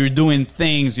 or you're doing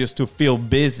things just to feel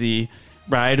busy,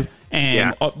 right?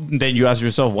 And then you ask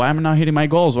yourself, why am I not hitting my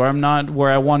goals? Or I'm not where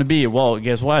I want to be? Well,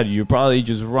 guess what? You're probably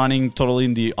just running totally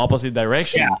in the opposite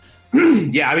direction.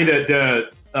 Yeah. I mean, the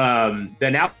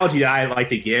analogy that I like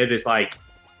to give is like,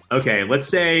 okay, let's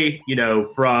say, we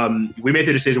made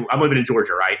the decision. I'm living in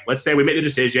Georgia, right? Let's say we made the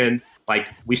decision, like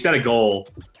we set a goal,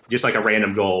 just like a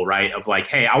random goal, right? Of like,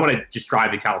 hey, I want to just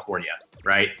drive to California,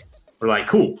 right? We're like,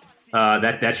 cool.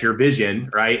 That's your vision,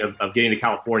 right? Of getting to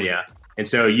California. And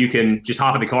so you can just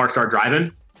hop in the car, start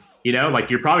driving, like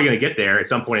you're probably going to get there at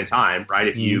some point in time, right?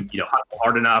 If you, hustle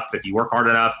hard enough, if you work hard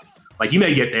enough, like you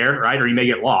may get there, right? Or you may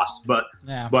get lost. But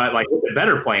like the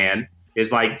better plan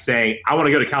is like saying, I want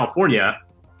to go to California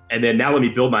And then now let me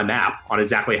build my map on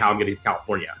exactly how I'm getting to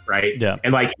California, right? Yeah.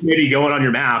 And like maybe going on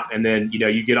your map and then,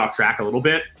 you get off track a little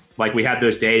bit. Like we had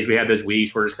those days, we had those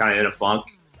weeks, we're just kind of in a funk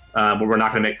where we're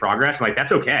not going to make progress. Like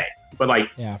that's okay. But like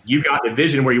you got the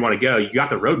vision where you want to go. You got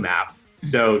the roadmap.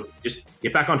 So just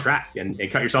get back on track and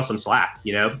cut yourself some slack,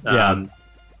 you've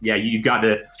got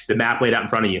the map laid out in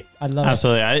front of you. I love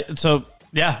it.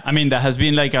 I mean, that has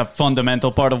been like a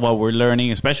fundamental part of what we're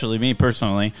learning, especially me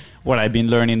personally. What I've been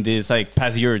learning this like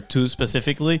past year or two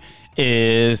specifically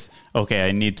is, okay,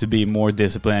 I need to be more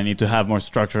disciplined. I need to have more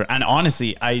structure. And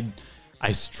honestly, I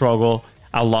struggle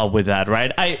a lot with that,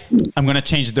 right? I'm going to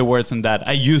change the words on that.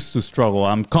 I used to struggle.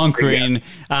 I'm conquering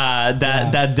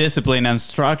that discipline and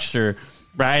structure,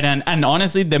 right? And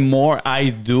honestly, the more I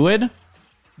do it,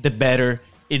 the better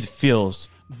it feels.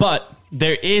 But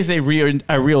there is a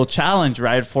real challenge,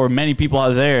 right, for many people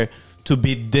out there to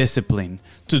be disciplined,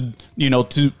 to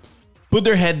put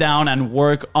their head down and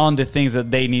work on the things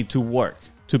that they need to work,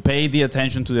 to pay the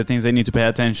attention to the things they need to pay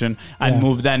attention and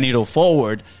move that needle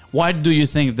forward. Why do you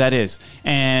think that is?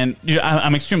 And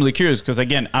I'm extremely curious because,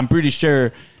 again, I'm pretty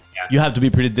sure you have to be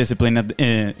pretty disciplined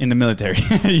in the military,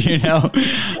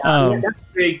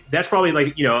 That's probably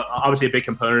like, obviously a big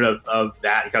component of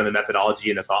that and kind of the methodology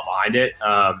and the thought behind it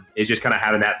is just kind of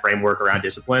having that framework around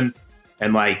discipline.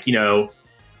 And like, in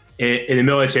the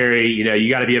military, you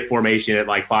got to be at formation at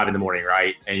like 5 a.m,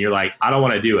 right? And you're like, I don't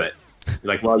want to do it.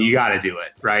 You're like, well, you got to do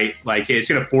it, right? Like it's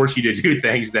going to force you to do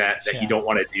things that you don't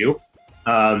want to do.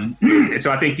 And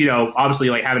so I think, obviously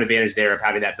like have an advantage there of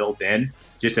having that built in,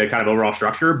 just a kind of overall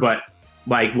structure. But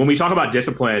like when we talk about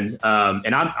discipline,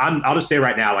 and I'll just say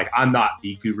right now, like I'm not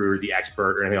the guru or the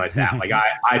expert or anything like that. Like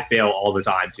I fail all the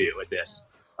time too at this.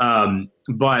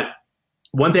 But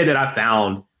one thing that I've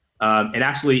found, and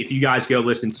actually if you guys go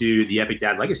listen to the Epic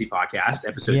Dad Legacy podcast,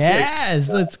 episode 6. Yes,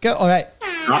 let's go. All right.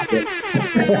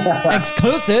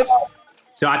 Exclusive.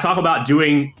 So I talk about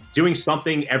doing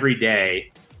something every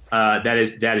day that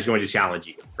is going to challenge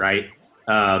you, right?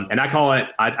 And I call it,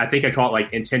 I think I call it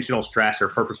like intentional stress or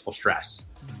purposeful stress.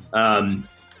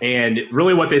 And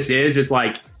really what this is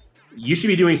like, you should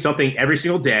be doing something every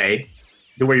single day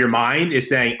to where your mind is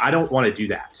saying, I don't want to do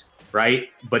that. Right.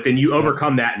 But then you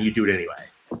overcome that and you do it anyway.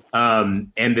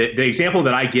 And the example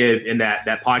that I give in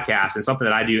that podcast and something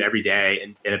that I do every day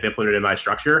and have implemented in my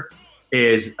structure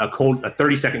is a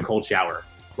 30-second cold shower.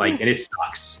 Like, and it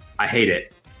sucks. I hate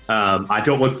it. I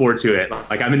don't look forward to it.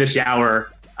 Like I'm in the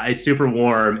shower, it's super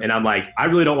warm and I'm like, I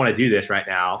really don't want to do this right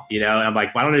now. And I'm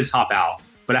like, why don't I just hop out?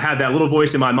 But I have that little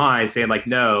voice in my mind saying like,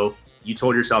 no, you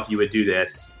told yourself you would do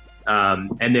this.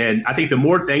 And then I think the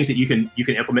more things that you can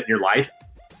implement in your life,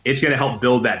 it's going to help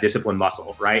build that discipline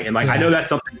muscle. Right. And like, I know that's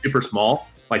something super small,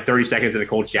 like 30 seconds in a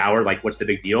cold shower, like what's the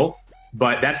big deal?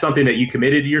 But that's something that you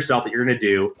committed to yourself that you're going to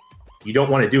do. You don't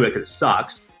want to do it because it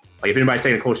sucks. Like if anybody's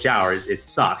taking a cold shower, it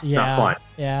sucks. It's not fun.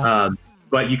 Yeah.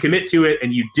 But you commit to it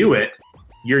and you do it,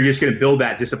 you're just going to build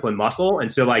that discipline muscle.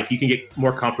 And so like you can get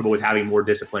more comfortable with having more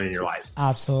discipline in your life.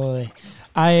 Absolutely.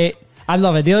 I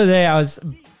love it. The other day I was,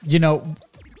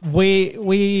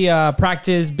 we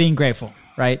practice being grateful.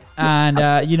 Right. And,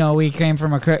 we came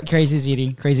from a crazy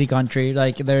city, crazy country.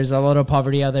 Like there's a lot of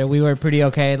poverty out there. We were pretty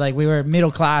okay. Like we were middle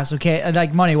class. Okay.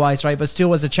 Like money wise. Right. But still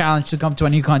was a challenge to come to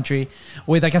a new country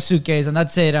with like a suitcase and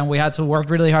that's it. And we had to work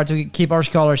really hard to keep our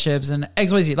scholarships and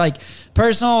XYZ. Like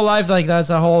personal life. Like that's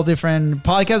a whole different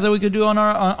podcast that we could do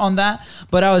on that.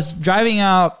 But I was driving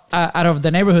out of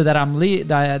the neighborhood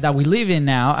that that we live in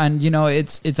now. And,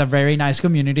 it's a very nice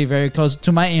community, very close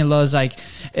to my in-laws. Like,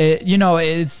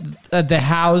 it's the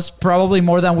house probably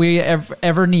more than we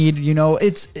ever need.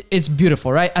 It's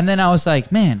beautiful, right? And then I was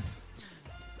like, man,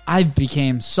 I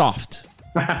became soft.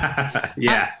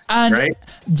 Right?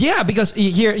 Yeah, because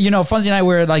here, Fonzie and I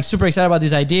were like super excited about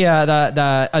this idea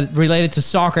that related to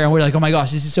soccer, and we're like, oh my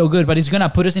gosh, this is so good, but it's gonna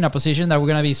put us in a position that we're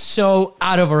gonna be so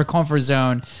out of our comfort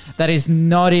zone that is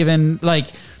not even like.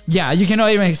 Yeah, you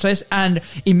cannot even express. And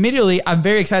immediately, I'm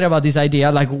very excited about this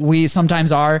idea. Like we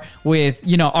sometimes are with,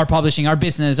 our publishing, our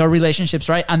business, our relationships,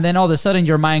 right? And then all of a sudden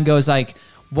your mind goes like,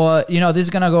 well, this is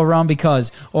going to go wrong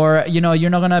because, or, you're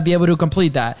not going to be able to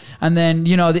complete that. And then,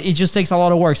 it just takes a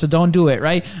lot of work. So don't do it,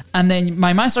 right? And then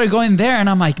my mind started going there and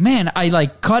I'm like, man, I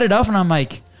like cut it off and I'm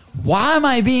like, why am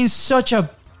I being such a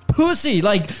pussy.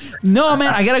 Like, no,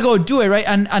 man, I gotta go do it, right?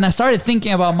 And I started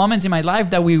thinking about moments in my life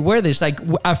that we were this. Like,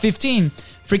 at 15,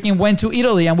 freaking went to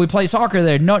Italy and we played soccer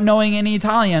there, not knowing any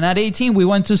Italian. At 18, we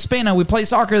went to Spain and we played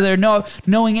soccer there, not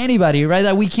knowing anybody, right?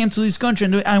 That we came to this country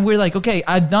and we're like, okay,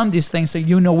 I've done these things. So,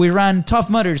 we ran Tough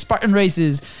Mudder, Spartan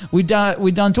races. We done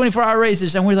 24-hour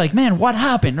races, and we're like, man, what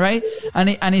happened, right? And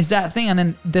it's that thing. And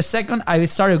then the second I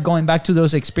started going back to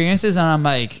those experiences, and I'm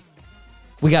like,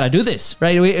 we got to do this,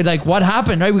 right? Like, what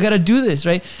happened, right? We got to do this,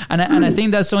 right? And I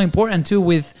think that's so important too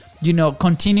with,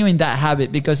 continuing that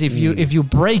habit, because if you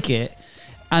break it,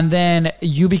 and then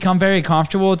you become very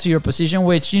comfortable to your position,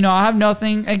 which, I have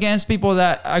nothing against people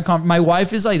that my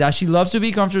wife is like that. She loves to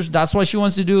be comfortable. That's what she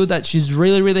wants to do. That she's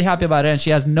really, really happy about it. And she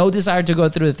has no desire to go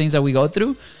through the things that we go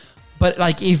through. But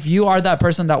like, if you are that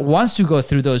person that wants to go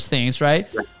through those things, right?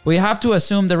 We have to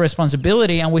assume the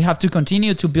responsibility, and we have to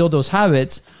continue to build those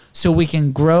habits so we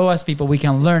can grow as people, we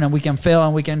can learn, and we can fail,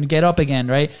 and we can get up again,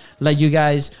 right? Like you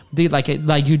guys did, like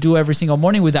you do every single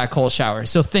morning with that cold shower.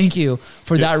 So thank you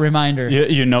for that reminder.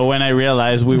 When I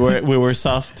realized we were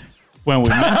soft. When we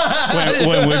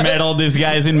met all these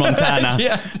guys in Montana.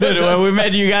 Dude, when we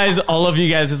met you guys, all of you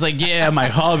guys, it's like, yeah, my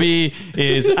hobby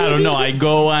is, I don't know, I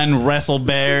go and wrestle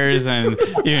bears, and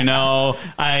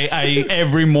I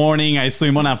every morning I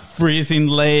swim on a freezing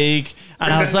lake,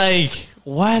 and I was like,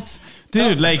 what?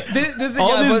 Dude, like,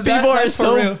 all these people are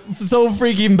so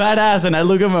freaking badass, and I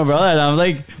look at my brother and I'm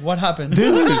like, what happened?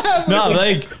 Dude, no,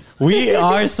 like, we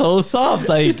are so soft.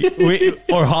 Like,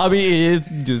 our hobby is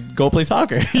just go play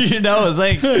soccer. It's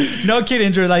like, no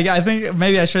kidding, Drew. Like, I think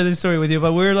maybe I shared this story with you,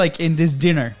 but we were like in this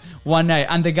dinner one night,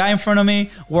 and the guy in front of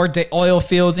me worked the oil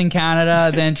fields in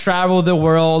Canada, then traveled the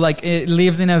world, like, it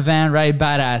lives in a van, right?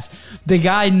 Badass. The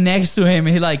guy next to him,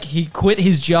 he quit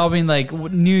his job in like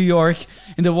New York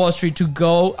in the Wall Street to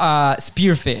go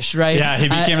spearfish, right? Yeah, he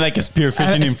became like a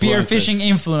spearfishing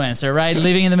influencer, right?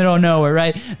 Living in the middle of nowhere,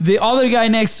 right? The other guy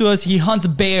next to us, he hunts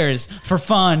bears for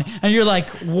fun, and you're like,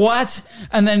 what?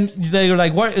 And then they're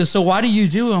like, what? So what do you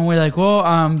do? And we're like,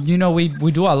 well,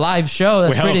 we do a live show.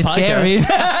 That's pretty scary.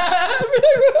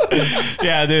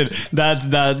 Yeah, dude,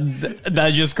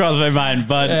 that just crossed my mind.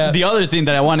 But the other thing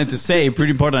that I wanted to say,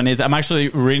 pretty important, is I'm actually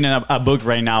reading a book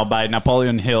right now by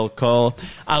Napoleon Hill called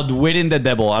Outwitting the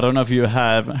Devil. I don't know if you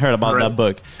have heard about that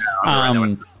book.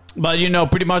 But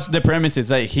pretty much the premise is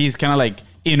that he's kind of like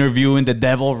interviewing the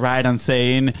devil, right, and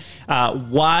saying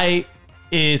why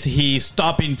is he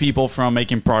stopping people from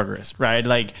making progress, right?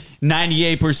 Like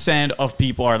 98% of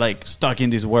people are like stuck in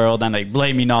this world and like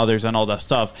blaming others and all that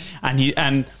stuff. And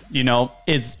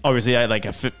it's obviously like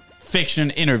a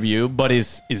fiction interview, but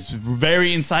it's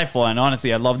very insightful. And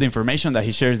honestly, I love the information that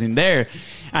he shares in there.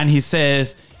 And he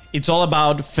says it's all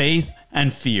about faith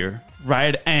and fear,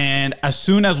 right? And as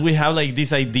soon as we have like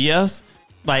these ideas,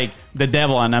 like the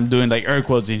devil, and I'm doing like air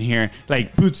quotes in here,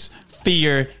 like puts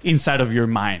fear inside of your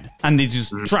mind, and it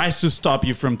just tries to stop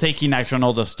you from taking action,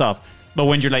 all the stuff. But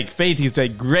when you're like, faith is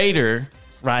like greater,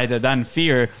 right, than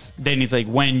fear, then it's like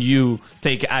when you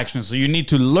take action. So you need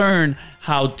to learn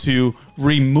how to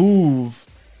remove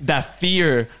that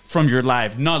fear from your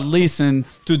life, not listen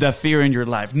to that fear in your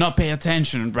life, not pay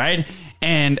attention, right?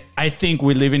 And I think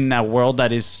we live in a world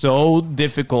that is so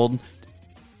difficult,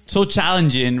 so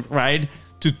challenging, right,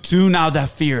 to tune out that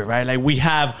fear, right? Like, we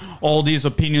have all these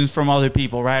opinions from other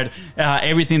people, right?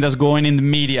 Everything that's going in the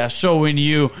media showing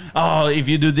you, oh, if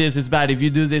you do this, it's bad. If you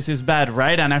do this, it's bad,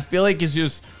 right? And I feel like it's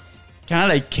just kind of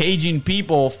like caging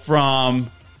people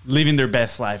from living their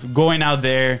best life, going out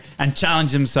there and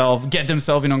challenge themselves, get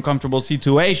themselves in uncomfortable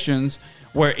situations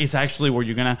where it's actually where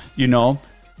you're gonna,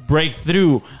 break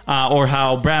through, or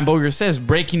how Bram Boger says,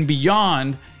 breaking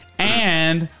beyond,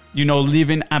 and,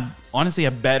 living honestly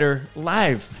a better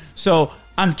life. So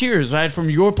I'm curious, right, from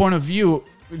your point of view,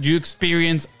 you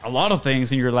experience a lot of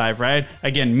things in your life, right?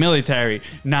 Again, military,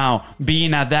 now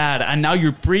being at that, and now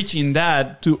you're preaching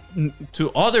that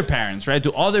to other parents, right,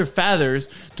 to other fathers,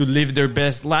 to live their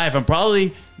best life, and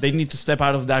probably they need to step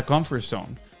out of that comfort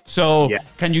zone. So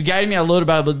Can you guide me a little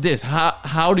bit about this?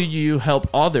 How do you help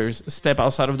others step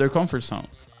outside of their comfort zone?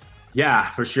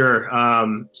 Yeah, for sure.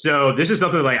 So this is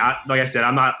something like I said,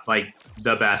 I'm not like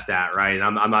the best at, right? And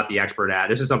I'm not the expert at.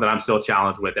 This is something I'm still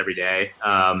challenged with every day.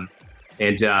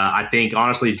 And I think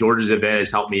honestly, George's event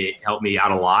has helped me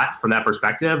out a lot from that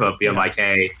perspective of being like,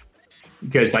 hey,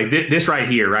 because like this right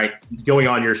here, right, going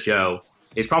on your show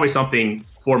is probably something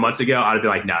 4 months ago I'd be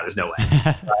like, no, there's no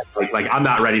way. like I'm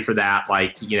not ready for that.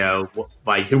 Like,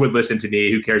 like who would listen to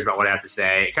me? Who cares about what I have to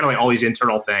say? Kind of like all these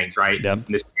internal things, right? Yeah. And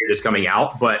this year is coming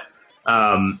out, but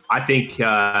I think,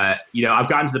 I've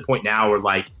gotten to the point now where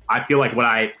like, I feel like when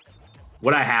I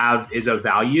what I have is of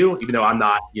value, even though I'm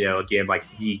not, again, like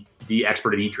the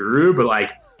expert of each guru, but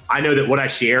like, I know that what I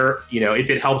share, if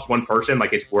it helps one person,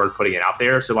 like it's worth putting it out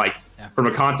there. So like from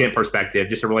a content perspective,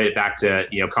 just to relate it back to,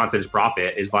 content is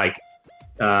profit is like,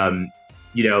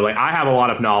 like I have a lot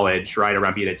of knowledge, right,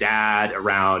 around being a dad,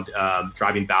 around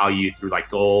driving value through like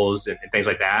goals and things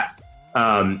like that.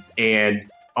 And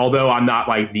although I'm not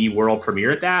like the world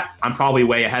premier at that, I'm probably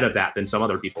way ahead of that than some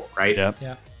other people, right? Yeah.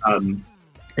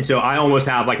 And so I almost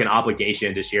have like an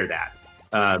obligation to share that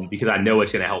because I know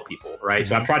it's going to help people, right?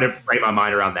 So I've tried to frame my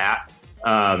mind around that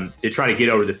to try to get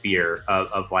over the fear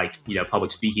of like,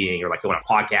 public speaking or like going on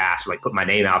a podcast or like put my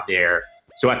name out there.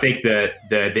 So I think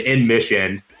the end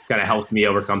mission kind of helped me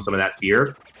overcome some of that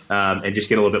fear and just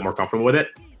get a little bit more comfortable with it.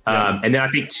 And then I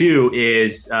think too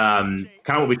is kind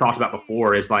of what we talked about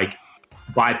before is like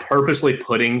by purposely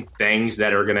putting things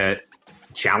that are going to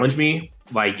challenge me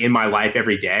like in my life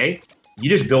every day, you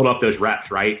just build up those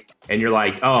reps, right? And you're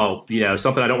like, oh,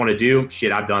 something I don't want to do.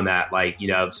 Shit, I've done that like,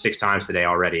 6 times today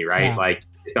already, right? Yeah. Like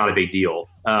it's not a big deal.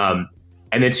 And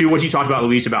then too, what you talked about,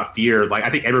 Luis, about fear, like I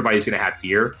think everybody's going to have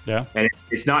fear. Yeah. And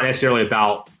it's not necessarily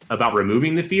about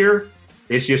removing the fear.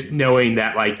 It's just knowing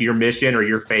that like your mission or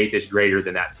your faith is greater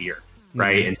than that fear.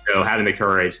 Right. Mm-hmm. And so having the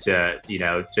courage to,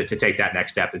 to take that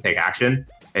next step and take action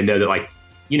and know that like,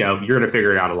 you're going to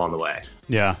figure it out along the way.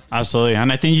 Yeah, absolutely. And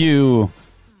I think you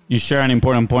share an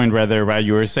important point right there, right?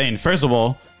 You were saying, first of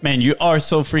all, man, you are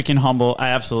so freaking humble. I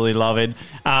absolutely love it.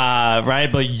 Right.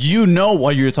 But you know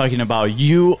what you're talking about.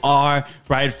 You are,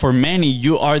 right, for many,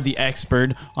 you are the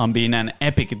expert on being an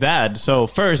epic dad. So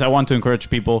first, I want to encourage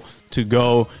people to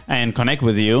go and connect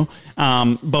with you.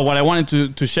 But what I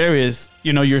wanted to share is,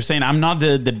 you're saying I'm not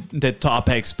the top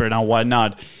expert on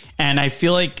whatnot. And I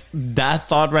feel like that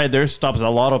thought right there stops a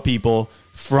lot of people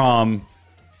from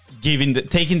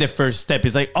taking the first step.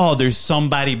 Is like, oh, there's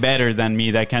somebody better than me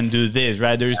that can do this,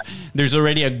 right? There's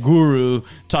already a guru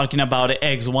talking about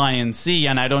X, Y, and Z,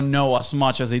 and I don't know as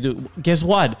much as they do. Guess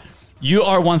what? You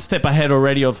are one step ahead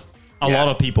already of a lot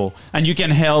of people, and you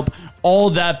can help all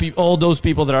those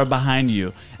people that are behind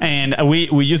you. And we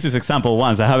used this example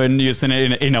once. I haven't used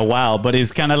it in a while, but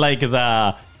it's kind of like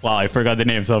wow, I forgot the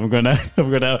name, so I'm gonna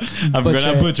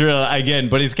butcher it again.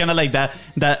 But it's kind of like that.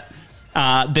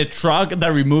 The truck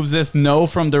that removes the snow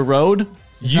from the road.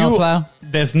 Snowplow.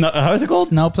 How is it called?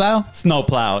 Snowplow.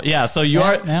 Snowplow. Yeah. So you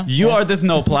are the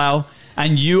snowplow,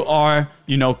 and you are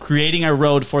creating a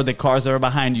road for the cars that are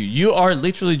behind you. You are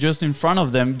literally just in front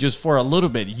of them, just for a little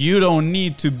bit. You don't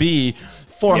need to be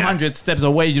 400 steps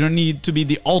away. You don't need to be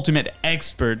the ultimate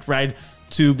expert, right,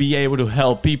 to be able to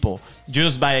help people.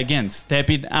 Just by, again,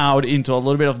 stepping out into a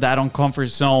little bit of that uncomfort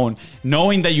zone,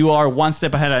 knowing that you are one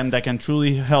step ahead and that can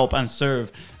truly help and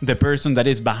serve the person that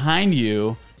is behind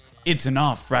you, it's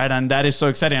enough, right? And that is so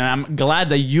exciting. And I'm glad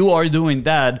that you are doing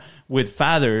that with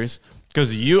Fathers,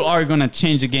 because you are going to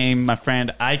change the game, my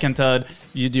friend. I can tell it.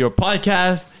 Your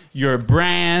podcast, your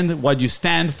brand, what you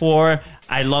stand for.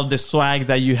 I love the swag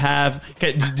that you have.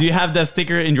 Do you have that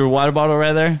sticker in your water bottle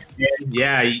right there?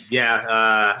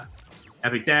 Yeah.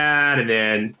 Epic Dad, and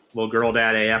then little Girl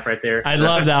Dad AF right there. I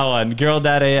love that one. Girl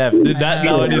Dad AF. That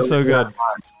one is so good.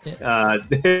 My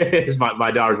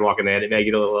daughter's walking in. It may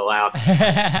get a little loud.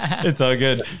 It's all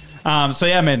good. So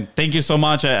yeah, man, thank you so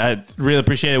much. I really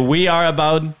appreciate it. We are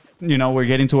about, we're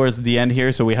getting towards the end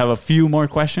here, so we have a few more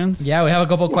questions. Yeah, we have a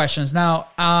couple of questions. Now,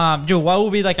 Joe, what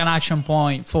would be like an action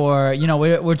point for,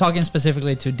 we're talking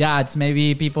specifically to dads,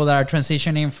 maybe people that are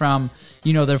transitioning from,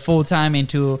 their full-time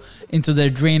into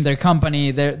their dream, their company,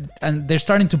 they're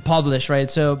starting to publish, right?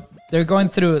 So they're going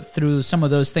through some of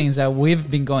those things that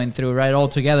we've been going through, right, all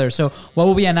together. So what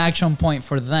would be an action point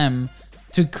for them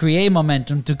to create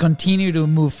momentum, to continue to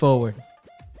move forward?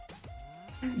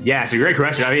 Yeah, it's a great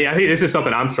question. I mean, I think this is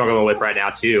something I'm struggling with right now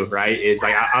too, right? Is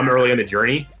like I'm early in the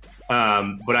journey,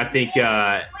 but I think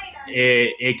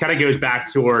it kind of goes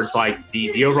back towards like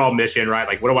the overall mission, right?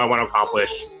 Like, what do I want to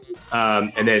accomplish?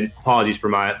 And then apologies for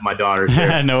my daughter.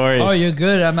 No worries. Oh, you're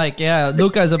good. I'm like, yeah,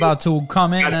 Luca's about to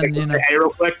come in and hey, real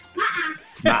quick.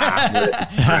 But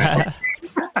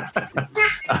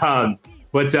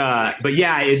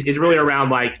yeah, it's really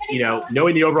around like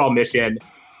knowing the overall mission.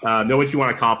 Know what you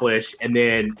want to accomplish, and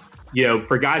then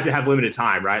for guys that have limited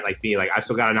time, right? Like being like, I've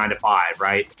still got a 9 to 5,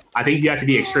 right? I think you have to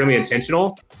be extremely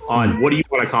intentional on what do you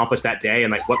want to accomplish that day,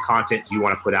 and like what content do you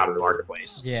want to put out in the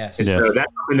marketplace. Yes. And so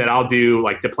that's something that I'll do,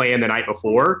 like to plan the night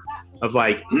before of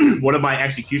like one of my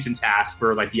execution tasks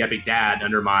for like the Epic Dad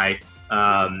under my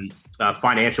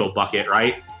financial bucket,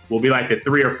 right? Will be like the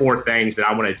 3 or 4 things that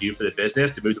I want to do for the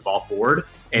business to move the ball forward.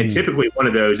 And typically one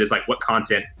of those is like, what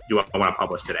content do I want to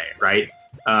publish today, right?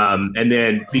 And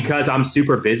then because I'm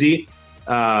super busy,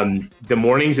 the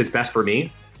mornings is best for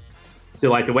me. So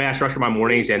like the way I structure my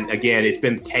mornings, and again, it's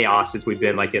been chaos since we've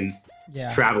been like in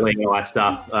traveling and all that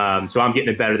stuff. So I'm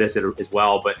getting better at this as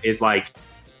well. But it's like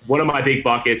one of my big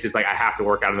buckets is like I have to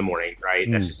work out in the morning, right?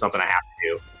 That's just something I have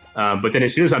to do. But then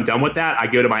as soon as I'm done with that, I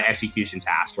go to my execution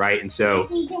task, right? And so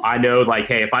I know like,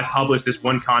 hey, if I publish this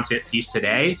one content piece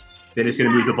today, then it's going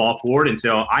to move the ball forward. And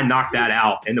so I knock that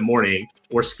out in the morning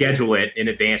or schedule it in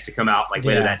advance to come out like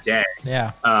later that day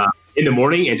in the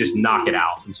morning and just knock it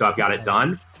out. And so I've got it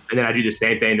done. And then I do the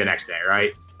same thing the next day,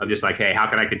 right? I'm just like, hey, how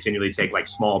can I continually take like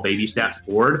small baby steps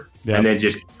forward? And then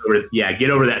just get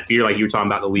over that fear, like you were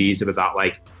talking about, Louise, about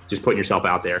like just putting yourself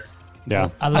out there. Yeah,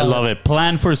 I love it.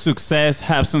 Plan for success,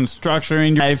 have some structure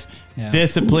in your life,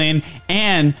 discipline,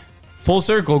 and full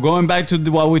circle, going back to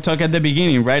what we talked at the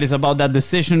beginning, right? It's about that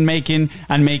decision making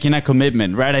and making a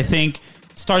commitment, right? I think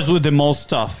it starts with the most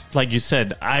stuff. Like you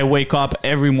said, I wake up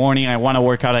every morning, I want to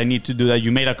work out, I need to do that.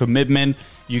 You made a commitment,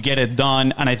 you get it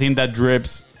done, and I think that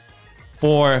drips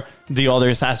for the other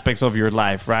aspects of your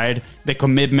life, right? The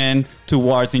commitment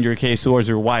towards, in your case, towards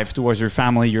your wife, towards your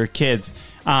family, your kids.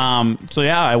 So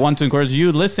yeah, I want to encourage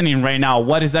you listening right now.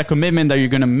 What is that commitment that you're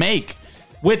going to make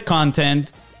with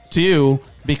content to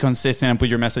be consistent and put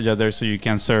your message out there so you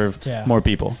can serve more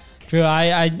people? True.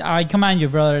 I commend you,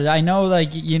 brother. I know, like,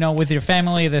 you know, with your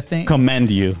family, the thing. Commend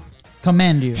you.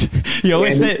 You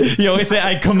always say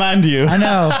I command you. I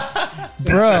know,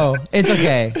 bro. It's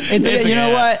okay. It's okay. You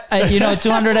know what?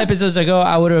 200 episodes ago,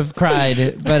 I would have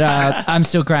cried, but I'm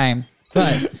still crying.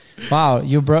 But wow,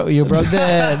 you broke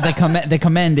the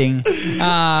commending.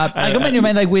 I commend you,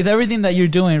 man. Like with everything that you're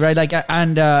doing, right? Like,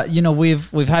 and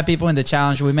we've had people in the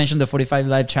challenge. We mentioned the 45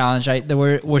 Live challenge, right? That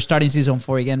we're starting season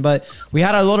 4 again, but we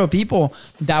had a lot of people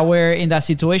that were in that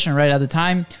situation, right? At the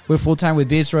time, we're full time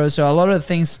with Bistro, so a lot of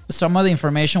things, some of the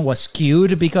information was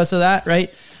skewed because of that,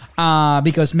 right?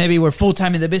 Because maybe we're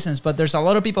full-time in the business, but there's a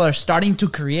lot of people that are starting to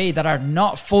create that are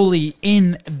not fully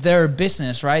in their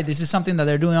business, right? This is something that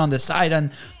they're doing on the side,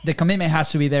 and the commitment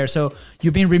has to be there. So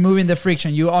you've been removing the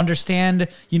friction. You understand,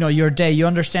 your day. You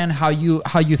understand how you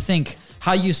think,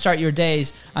 how you start your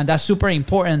days, and that's super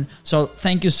important. So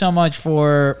thank you so much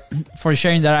for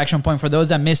sharing that action point. For those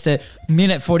that missed it,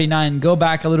 minute 49, go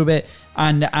back a little bit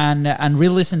and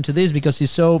re-listen to this because it's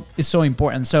so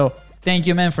important. So thank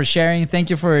you, man, for sharing. Thank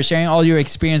you for sharing all your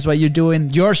experience, what you're doing.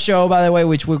 Your show, by the way,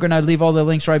 which we're going to leave all the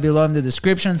links right below in the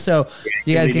description. So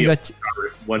you guys can go.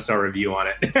 1-star review on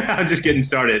it. I'm just getting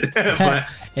started. But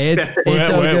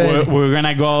we're going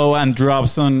to go and drop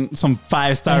some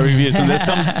 5-star reviews. So there's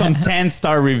some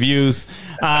 10-star reviews.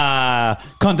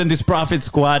 Content is Profit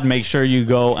Squad. Make sure you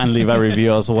go and leave a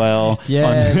review as well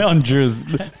on Drew's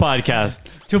podcast.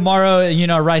 Tomorrow,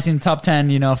 rising top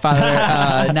 10,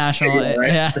 father national.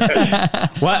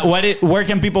 Where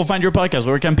can people find your podcast?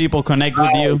 Where can people connect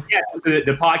with you? Yeah,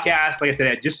 the podcast, like I said,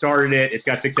 I just started it. It's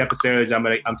got 6 episodes. I'm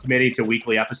committing to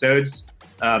weekly episodes,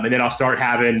 and then I'll start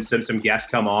having some guests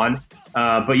come on.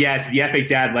 But yeah, it's the Epic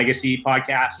Dad Legacy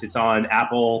podcast. It's on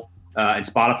Apple and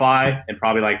Spotify, and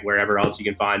probably like wherever else you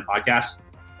can find podcasts.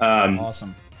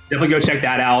 Awesome. Definitely go check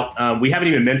that out. We haven't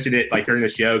even mentioned it like during the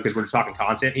show because we're just talking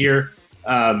content here.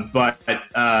 But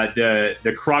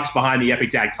the crux behind the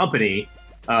Epic Dad company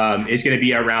is going to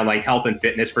be around like health and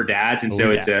fitness for dads, and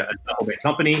it's a supplement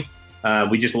company.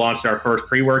 We just launched our first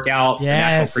pre-workout,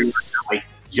 national pre-workout, like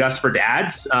just for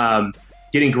dads.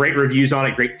 Getting great reviews on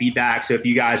it, great feedback. So if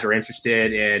you guys are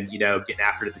interested in getting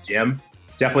after it at the gym,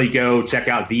 definitely go check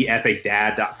out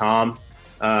theepicdad.com.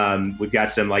 We've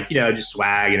got some just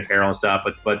swag and apparel and stuff,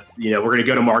 but we're going to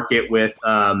go to market with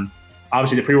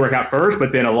obviously the pre-workout first,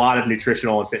 but then a lot of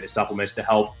nutritional and fitness supplements to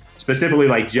help specifically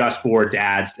like just for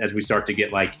dads as we start to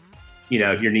get like,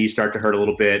 your knees start to hurt a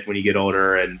little bit when you get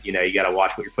older, and you got to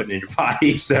watch what you're putting in your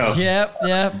body. So Yep.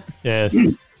 Yes.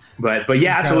 But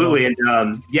yeah, absolutely. And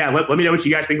let me know what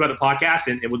you guys think about the podcast,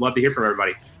 and would love to hear from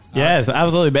everybody. Yes,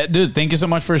 absolutely. Dude, thank you so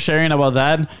much for sharing about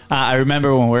that. I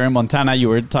remember when we were in Montana, you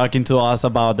were talking to us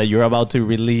about that you're about to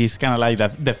release kind of like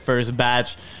the first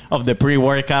batch of the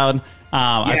pre-workout.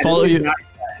 I follow you.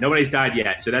 Nobody's died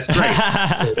yet, so that's great.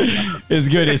 It's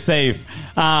good. It's safe.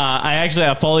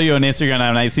 I follow you on Instagram,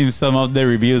 and I see some of the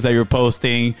reviews that you're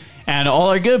posting, and all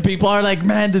are good. People are like,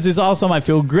 man, this is awesome. I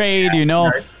feel great,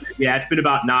 Yeah, it's been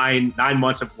about nine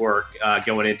months of work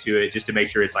going into it just to make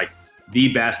sure it's like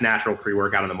the best natural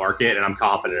pre-workout on the market, and I'm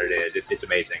confident it is. It's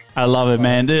amazing. I love it,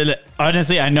 man. Dude,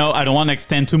 honestly, I know I don't want to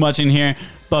extend too much in here,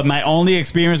 but my only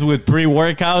experience with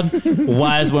pre-workout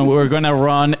was when we were going to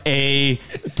run a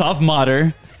Tough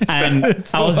Mudder and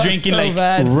I was drinking like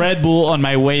Red Bull on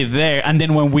my way there. And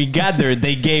then when we got there,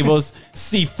 they gave us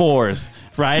C4s,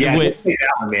 right? Yeah,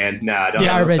 man. No,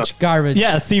 garbage.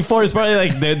 Yeah, C4 is probably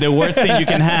like the worst thing you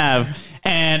can have.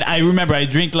 And I remember I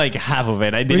drank like half of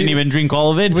it. I didn't even drink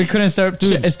all of it. We couldn't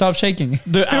stop shaking.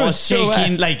 Dude, I was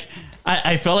shaking. Like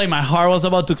I felt like my heart was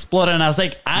about to explode. And I was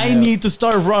like, I need to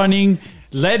start running.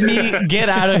 Let me get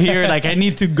out of here. Like, I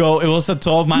need to go. It was a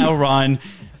 12-mile run.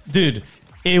 Dude,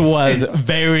 it was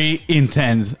very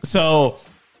intense. So,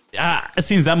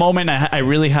 since that moment, I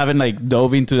really haven't, like,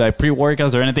 dove into, like,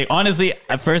 pre-workouts or anything. Honestly,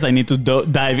 at first, I need to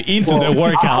dive into the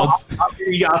workouts.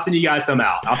 I'll send you guys some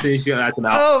out.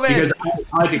 Oh, man. Because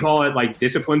I like to call it, like,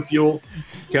 discipline fuel.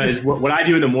 Because what I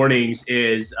do in the mornings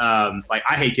is, like,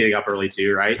 I hate getting up early,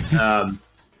 too, right?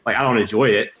 Like, I don't enjoy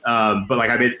it. But like,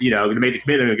 I've been, going to make the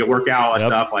commitment to go work out, all that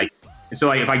stuff. Like, and so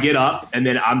like, if I get up and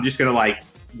then I'm just going to like,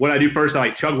 what I do first, I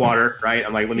like chug water, right?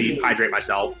 I'm like, let me hydrate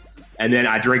myself. And then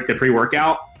I drink the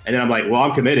pre-workout and then I'm like, well,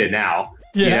 I'm committed now.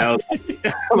 Yeah.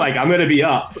 Like I'm going to be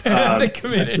up. The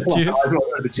committed juice. I'm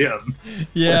going to the gym.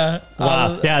 Yeah.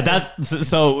 Wow. Yeah. That's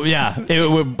so, yeah.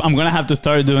 I'm going to have to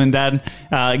start doing that.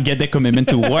 Get the commitment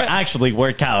to actually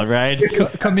work out, right?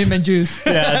 Commitment juice.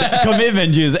 Yeah.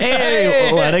 Commitment juice.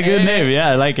 Hey, what a good name.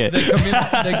 Yeah. I like it.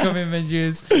 The commitment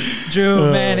juice.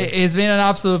 Drew, man, it's been an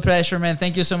absolute pleasure, man.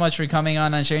 Thank you so much for coming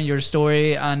on and sharing your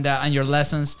story and your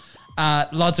lessons.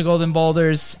 Lots of golden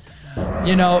boulders.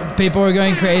 People were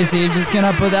going crazy. Just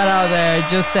gonna put that out there.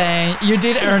 Just saying, you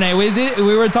did earn it.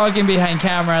 We were talking behind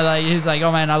camera. Like he's like,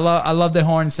 oh man, I love the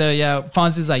horn. So yeah,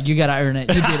 Fonzie's like, you gotta earn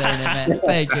it. You did earn it, man.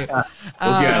 Thank you.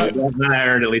 I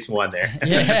earned at least one there.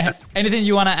 Yeah. Anything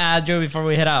you want to add, Joe, before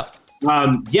we head out?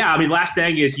 Yeah. I mean, last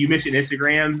thing is you mentioned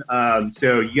Instagram.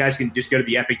 So you guys can just go to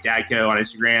the Epic Dad Co on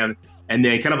Instagram, and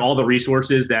then kind of all the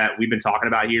resources that we've been talking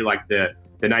about here, like the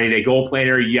 90-day goal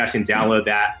planner. You guys can download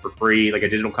that for free, like a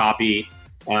digital copy.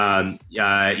 You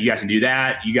guys can do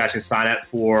that. You guys can sign up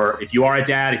for, if you are a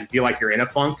dad, if you feel like you're in a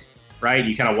funk, right?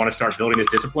 You kind of want to start building this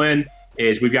discipline,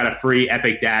 we've got a free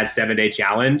Epic Dad 7-day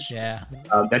challenge. Yeah.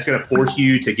 That's going to force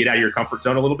you to get out of your comfort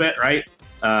zone a little bit, right?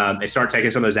 And start taking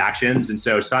some of those actions. And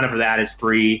so sign up for that. It's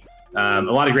free. A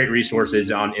lot of great resources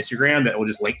on Instagram that we'll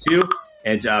just link to.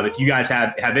 And if you guys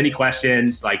have any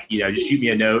questions, like, just shoot me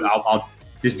a note. I'll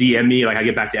just DM me. Like I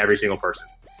get back to every single person.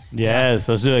 Yes,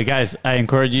 let's do it, guys. I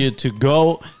encourage you to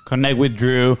go connect with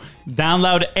Drew,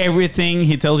 download everything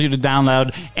he tells you to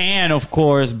download, and of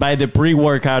course, buy the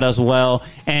pre-workout as well,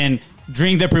 and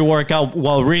drink the pre-workout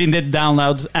while reading the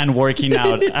downloads and working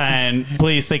out. And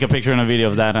please take a picture and a video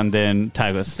of that and then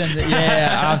tag us.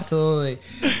 Yeah, absolutely.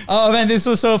 Oh man, this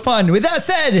was so fun. With that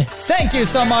said, thank you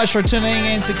so much for tuning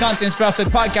in to Contents Profit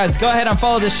Podcast. Go ahead and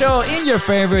follow the show in your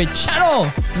favorite channel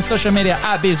on social media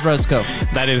at BizRosco.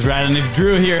 That is right. And if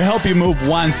Drew here helped you move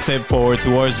one step forward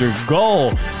towards your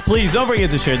goal, please don't forget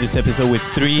to share this episode with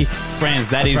 3 friends.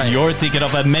 That's right. Your ticket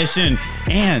of admission.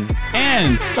 And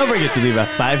don't forget to leave a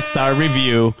 5-star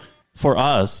review for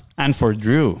us and for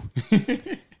Drew.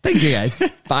 Thank you, guys.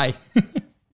 Bye.